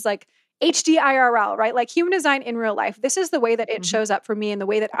content is like HDIRL, right? Like human design in real life. This is the way that it Mhm. shows up for me and the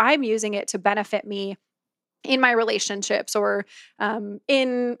way that I'm using it to benefit me in my relationships or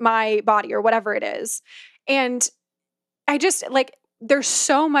in my body or whatever it is. And I just like, there's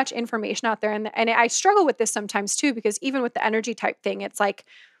so much information out there. And I struggle with this sometimes too, because even with the energy type thing, it's like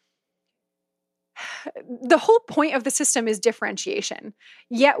the whole point of the system is differentiation.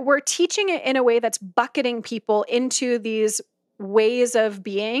 Yet we're teaching it in a way that's bucketing people into these ways of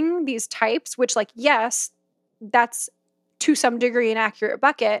being, these types, which, like, yes, that's to some degree an accurate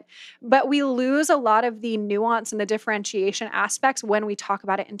bucket, but we lose a lot of the nuance and the differentiation aspects when we talk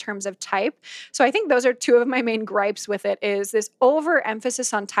about it in terms of type. So I think those are two of my main gripes with it is this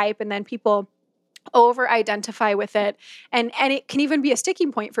overemphasis on type and then people over identify with it, and it can even be a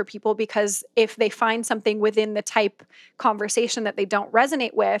sticking point for people because if they find something within the type conversation that they don't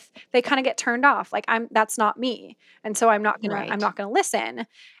resonate with, they kind of get turned off, like, that's not me, and so I'm Right. not going to listen.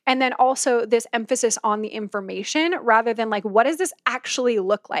 And then also this emphasis on the information rather than like, what does this actually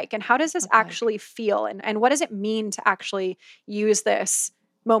look like and how does this Look like. actually feel, and what does it mean to actually use this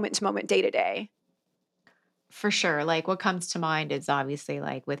moment to moment, day to day. For sure. Like what comes to mind is obviously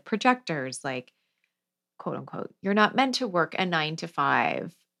like with projectors, like quote unquote, you're not meant to work a 9 to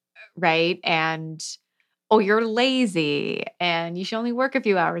 5, right? And oh, you're lazy and you should only work a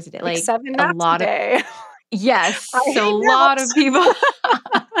few hours a day. Like Like 7 a naps a lot of, day. yes. I So a hate lot naps. of people,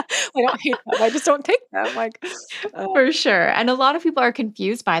 I don't hate them, I just don't take them, like, for sure. And a lot of people are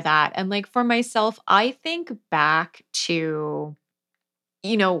confused by that. And like for myself, I think back to,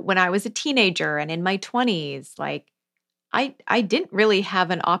 when I was a teenager and in my 20s, like I didn't really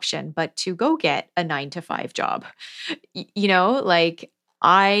have an option but to go get a 9 to 5 job. Like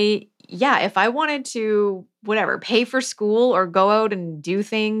yeah, if I wanted to, whatever, pay for school or go out and do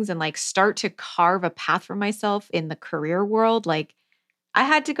things and like start to carve a path for myself in the career world, like I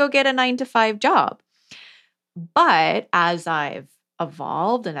had to go get a 9 to 5 job. But as I've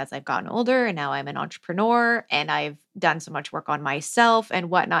evolved and as I've gotten older and now I'm an entrepreneur and I've done so much work on myself and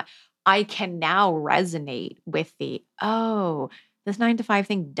whatnot, I can now resonate with oh, this 9 to 5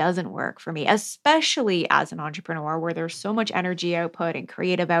 thing doesn't work for me, especially as an entrepreneur where there's so much energy output and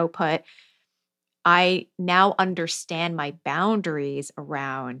creative output. I now understand my boundaries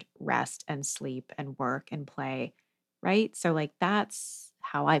around rest and sleep and work and play. Right. So, like, that's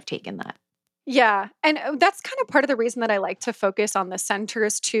how I've taken that. yeah, and, that's kind of part of the reason that I like to focus on the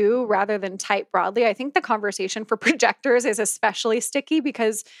centers too, rather than type broadly. I think the conversation for projectors is especially sticky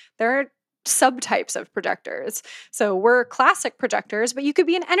because there are subtypes of projectors. So we're classic projectors, but you could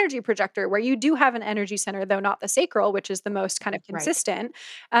be an energy projector where you do have an energy center, though not the sacral, which is the most kind of Right. consistent.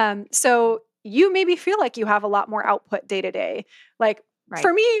 So you maybe feel like you have a lot more output day to day. Like, Right.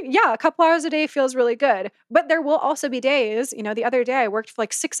 for me, yeah, a couple hours a day feels really good. But there will also be days, the other day I worked for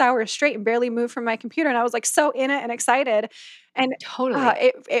like 6 hours straight and barely moved from my computer. And I was like so in it and excited. And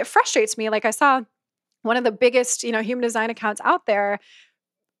Totally. it frustrates me. Like, I saw one of the biggest, human design accounts out there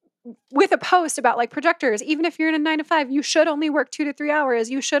with a post about like projectors. Even if you're in a 9 to 5, you should only work 2 to 3 hours.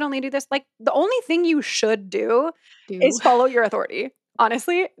 You should only do this. Like, the only thing you should do Do. is follow your authority.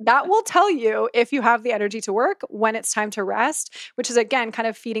 Honestly, that will tell you if you have the energy to work, when it's time to rest, which is again kind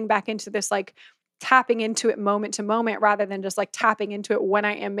of feeding back into this like tapping into it moment to moment rather than just like tapping into it when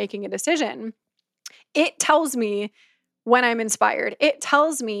I am making a decision, it tells me when I'm inspired. It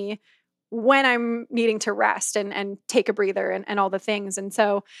tells me when I'm needing to rest and take a breather and all the things. And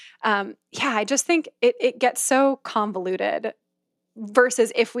so, yeah, I just think it gets so convoluted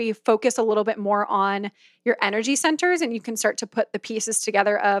versus if we focus a little bit more on your energy centers and you can start to put the pieces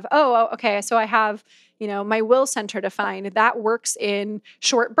together of, oh, okay, so I have, my will center defined that works in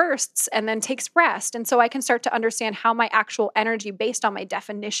short bursts and then takes rest. And so I can start to understand how my actual energy based on my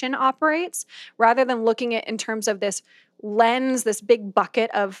definition operates rather than looking at it in terms of this lens, this big bucket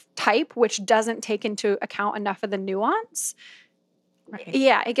of type, which doesn't take into account enough of the nuance. Right.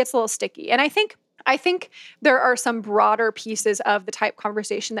 Yeah, it gets a little sticky. And I think there are some broader pieces of the type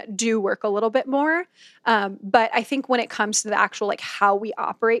conversation that do work a little bit more. But I think when it comes to the actual like how we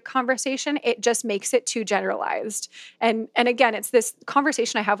operate conversation, it just makes it too generalized. And again, it's this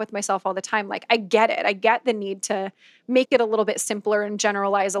conversation I have with myself all the time. Like I get it. I get the need to make it a little bit simpler and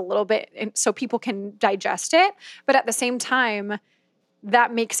generalize a little bit so people can digest it. But at the same time,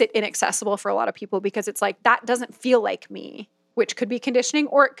 that makes it inaccessible for a lot of people because it's like, that doesn't feel like me, which could be conditioning,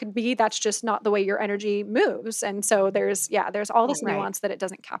 or it could be that's just not the way your energy moves. And so there's all this Right. nuance that it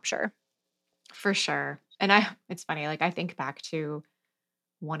doesn't capture. For sure. And it's funny, like I think back to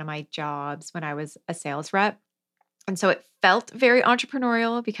one of my jobs when I was a sales rep. And so it felt very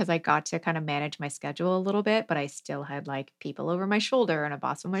entrepreneurial because I got to kind of manage my schedule a little bit, but I still had like people over my shoulder and a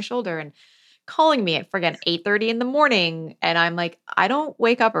boss on my shoulder and calling me at 8:30 in the morning. And I'm like, I don't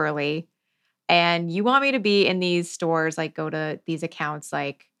wake up early. And you want me to be in these stores, like go to these accounts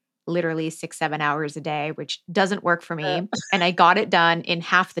like literally 6-7 hours a day, which doesn't work for me. And I got it done in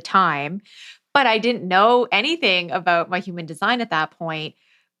half the time, but I didn't know anything about my human design at that point.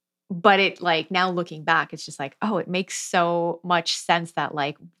 But it like now looking back, it's just like, oh, it makes so much sense that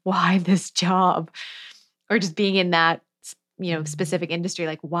like why this job or just being in that, specific industry,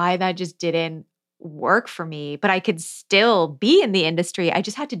 like why that just didn't work for me, but I could still be in the industry. I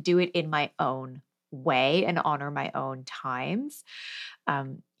just had to do it in my own way and honor my own times.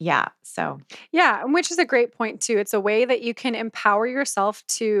 Yeah. So Yeah, and which is a great point too. It's a way that you can empower yourself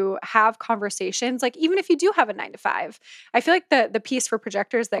to have conversations. Like even if you do have a 9 to 5, I feel like the piece for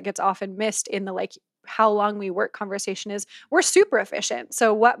projectors that gets often missed in the like how long we work conversation is we're super efficient.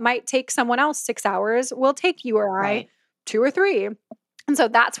 So what might take someone else 6 hours will take you or I right. 2 or 3. And so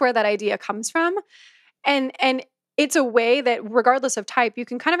that's where that idea comes from. And it's a way that regardless of type, you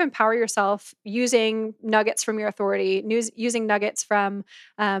can kind of empower yourself using nuggets from your authority, using nuggets from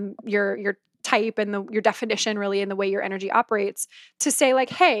your type and your definition really and the way your energy operates to say like,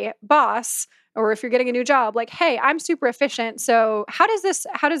 hey, boss, or if you're getting a new job, like, hey, I'm super efficient. So how does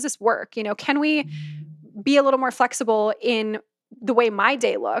this work? Can we be a little more flexible in the way my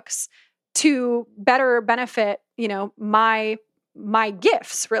day looks to better benefit, my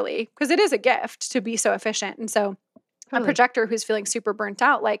gifts really, because it is a gift to be so efficient. And so a Totally. projector who's feeling super burnt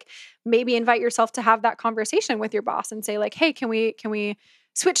out, like maybe invite yourself to have that conversation with your boss and say like, hey, can we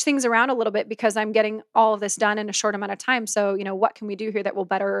switch things around a little bit because I'm getting all of this done in a short amount of time. So, what can we do here that will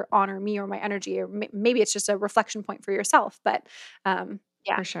better honor me or my energy? Or maybe it's just a reflection point for yourself. But yeah.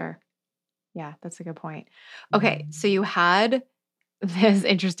 For sure. Yeah, that's a good point. Okay. So you had this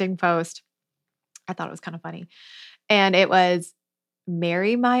interesting post. I thought it was kind of funny. And it was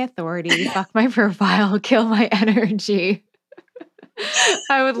marry my authority, fuck my profile, kill my energy.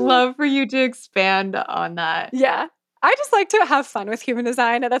 I would love for you to expand on that. Yeah. I just like to have fun with human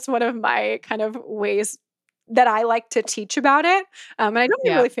design. And that's one of my kind of ways that I like to teach about it. And I don't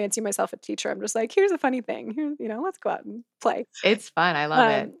even Yeah, really fancy myself a teacher. I'm just like, here's a funny thing. Here, let's go out and play. it's fun. I love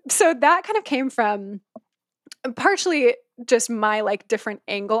it. So that kind of came from partially just my like different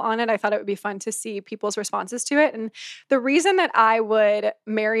angle on it. I thought it would be fun to see people's responses to it. And the reason that I would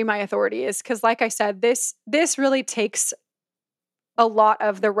marry my authority is because, like I said, this really takes a lot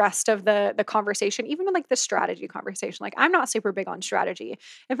of the rest of the conversation, even with like the strategy conversation. Like I'm not super big on strategy.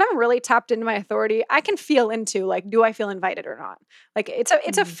 If I'm really tapped into my authority, I can feel into like, do I feel invited or not? Like it's a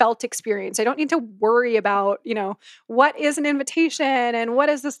Mhm. felt experience. I don't need to worry about, what is an invitation and what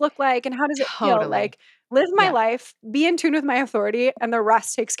does this look like and how does it feel? Totally. Like live my Yeah. life, be in tune with my authority, and the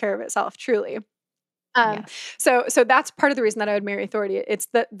rest takes care of itself, truly. Um, Yes. so that's part of the reason that I would marry authority. It's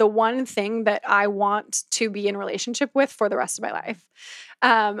the one thing that I want to be in relationship with for the rest of my life.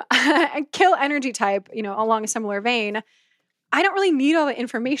 And kill energy type, along a similar vein. I don't really need all the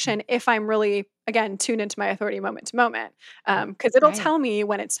information if I'm really, again, tuned into my authority moment to moment. Because it'll Right. tell me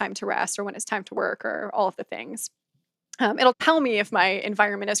when it's time to rest or when it's time to work or all of the things. It'll tell me if my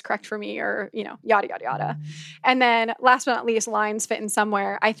environment is correct for me or, yada, yada, yada. And then last but not least, lines fit in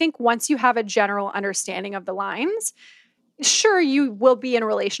somewhere. I think once you have a general understanding of the lines, sure, you will be in a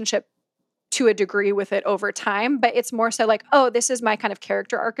relationship to a degree with it over time, but it's more so like, oh, this is my kind of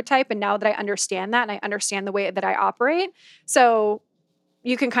character archetype. And now that I understand that and I understand the way that I operate, so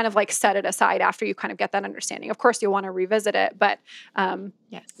you can kind of like set it aside after you kind of get that understanding. Of course, you'll want to revisit it, but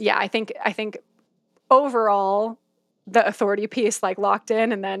Yes. yeah, I think overall the authority piece like locked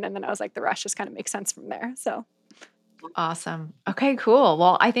in, and then I was like, the rest just kind of makes sense from there. So Awesome. Okay, cool.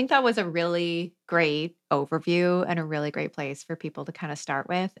 Well, I think that was a really great overview and a really great place for people to kind of start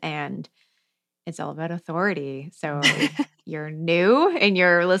with. And it's all about authority. So if you're new and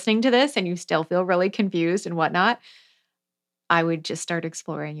you're listening to this and you still feel really confused and whatnot, I would just start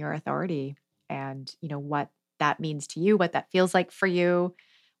exploring your authority and, what that means to you, what that feels like for you,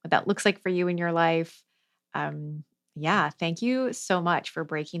 what that looks like for you in your life. Yeah, thank you so much for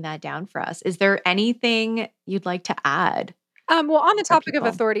breaking that down for us. Is there anything you'd like to add well, on the for topic of people?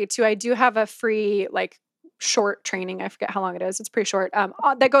 authority too, I do have a free like short training. I forget how long it is. It's pretty short.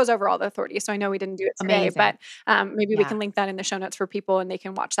 That goes over all the authority. So I know we didn't do it today, Amazing. but maybe we Yeah. can link that in the show notes for people and they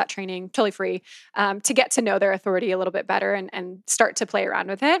can watch that training totally free to get to know their authority a little bit better and start to play around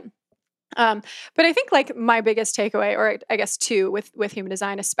with it. But I think like my biggest takeaway, or I guess two with human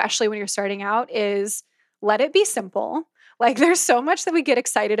design, especially when you're starting out, is let it be simple. Like there's so much that we get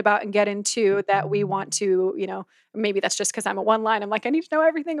excited about and get into that we want to, maybe that's just because I'm a one line. I'm like, I need to know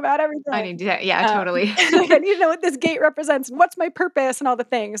everything about everything. I need to, yeah, Um, totally. like I need to know what this gate represents and what's my purpose and all the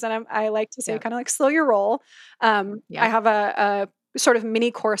things. And I like to say Yep. kind of like slow your roll. I Yep. have a sort of mini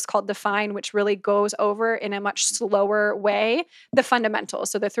course called Define, which really goes over in a much slower way the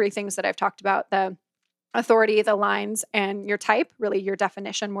fundamentals. So the three things that I've talked about, the authority, the lines, and your type, really your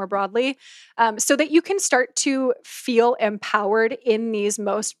definition more broadly, so that you can start to feel empowered in these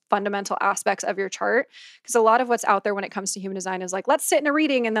most fundamental aspects of your chart. Because a lot of what's out there when it comes to human design is like, let's sit in a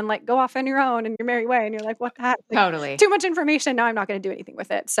reading and then like go off on your own and your merry way. And you're like, what the heck? Like, Totally. too much information. Now I'm not going to do anything with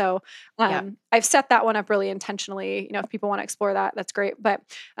it. So Yep. I've set that one up really intentionally. If people want to explore that, that's great. But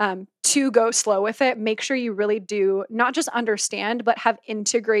to go slow with it, make sure you really do not just understand, but have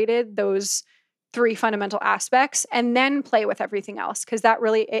integrated those three fundamental aspects and then play with everything else. Because that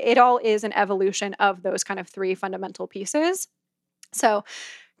really, it all is an evolution of those kind of three fundamental pieces. So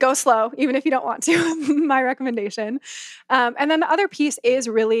go slow, even if you don't want to, my recommendation. And then the other piece is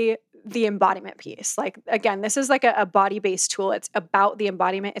really the embodiment piece. Like, again, this is like a body-based tool. It's about the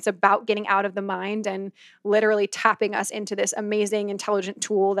embodiment. It's about getting out of the mind and literally tapping us into this amazing, intelligent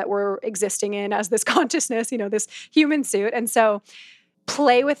tool that we're existing in as this consciousness, this human suit. And so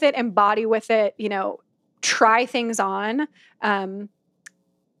play with it, embody with it, try things on.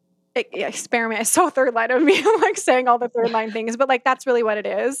 Experiment is so third line of me. I'm like saying all the third line things, but like that's really what it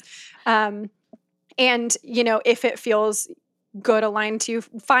is. And if it feels good, aligned to you,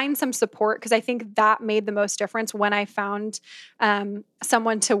 find some support, because I think that made the most difference when I found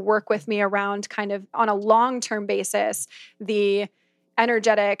someone to work with me around kind of on a long-term basis, the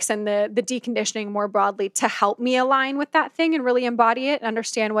energetics and the deconditioning more broadly to help me align with that thing and really embody it and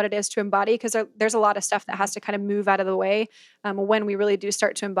understand what it is to embody, because there's a lot of stuff that has to kind of move out of the way when we really do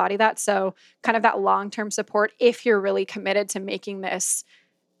start to embody that. So kind of that long-term support, if you're really committed to making this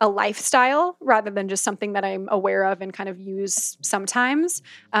a lifestyle rather than just something that I'm aware of and kind of use sometimes,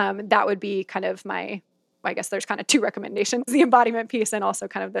 that would be kind of I guess there's kind of two recommendations, the embodiment piece and also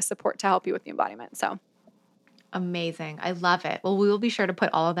kind of the support to help you with the embodiment. So Amazing. I love it. Well, we will be sure to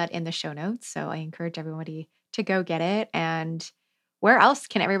put all of that in the show notes. So I encourage everybody to go get it. And where else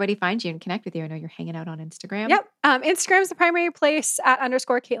can everybody find you and connect with you? I know you're hanging out on Instagram. Yep. Instagram's the primary place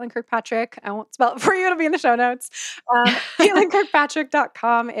 @_Caitlin Kirkpatrick. I won't spell it for you. It'll be in the show notes.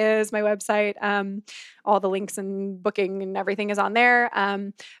 CaitlinKirkpatrick.com is my website. All the links and booking and everything is on there.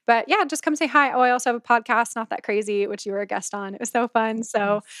 But yeah, just come say hi. Oh, I also have a podcast, Not That Crazy, which you were a guest on. It was so fun.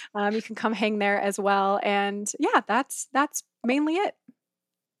 So you can come hang there as well. And yeah, that's mainly it.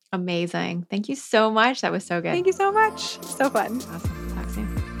 Amazing. Thank you so much. That was so good. Thank you so much. So fun. Awesome. Talk soon.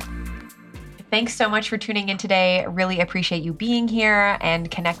 Thanks so much for tuning in today. Really appreciate you being here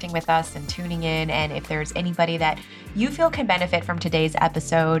and connecting with us and tuning in. And if there's anybody that you feel can benefit from today's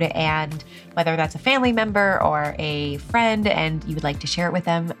episode, and whether that's a family member or a friend and you would like to share it with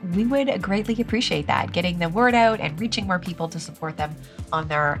them, we would greatly appreciate that. Getting the word out and reaching more people to support them on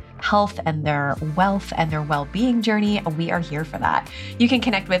their health and their wealth and their well-being journey. We are here for that. You can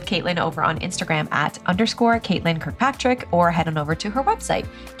connect with Caitlin over on Instagram @_Caitlin Kirkpatrick, or head on over to her website,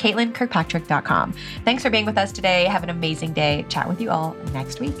 CaitlinKirkpatrick.com. Thanks for being with us today. Have an amazing day. Chat with you all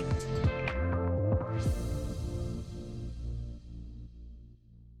next week.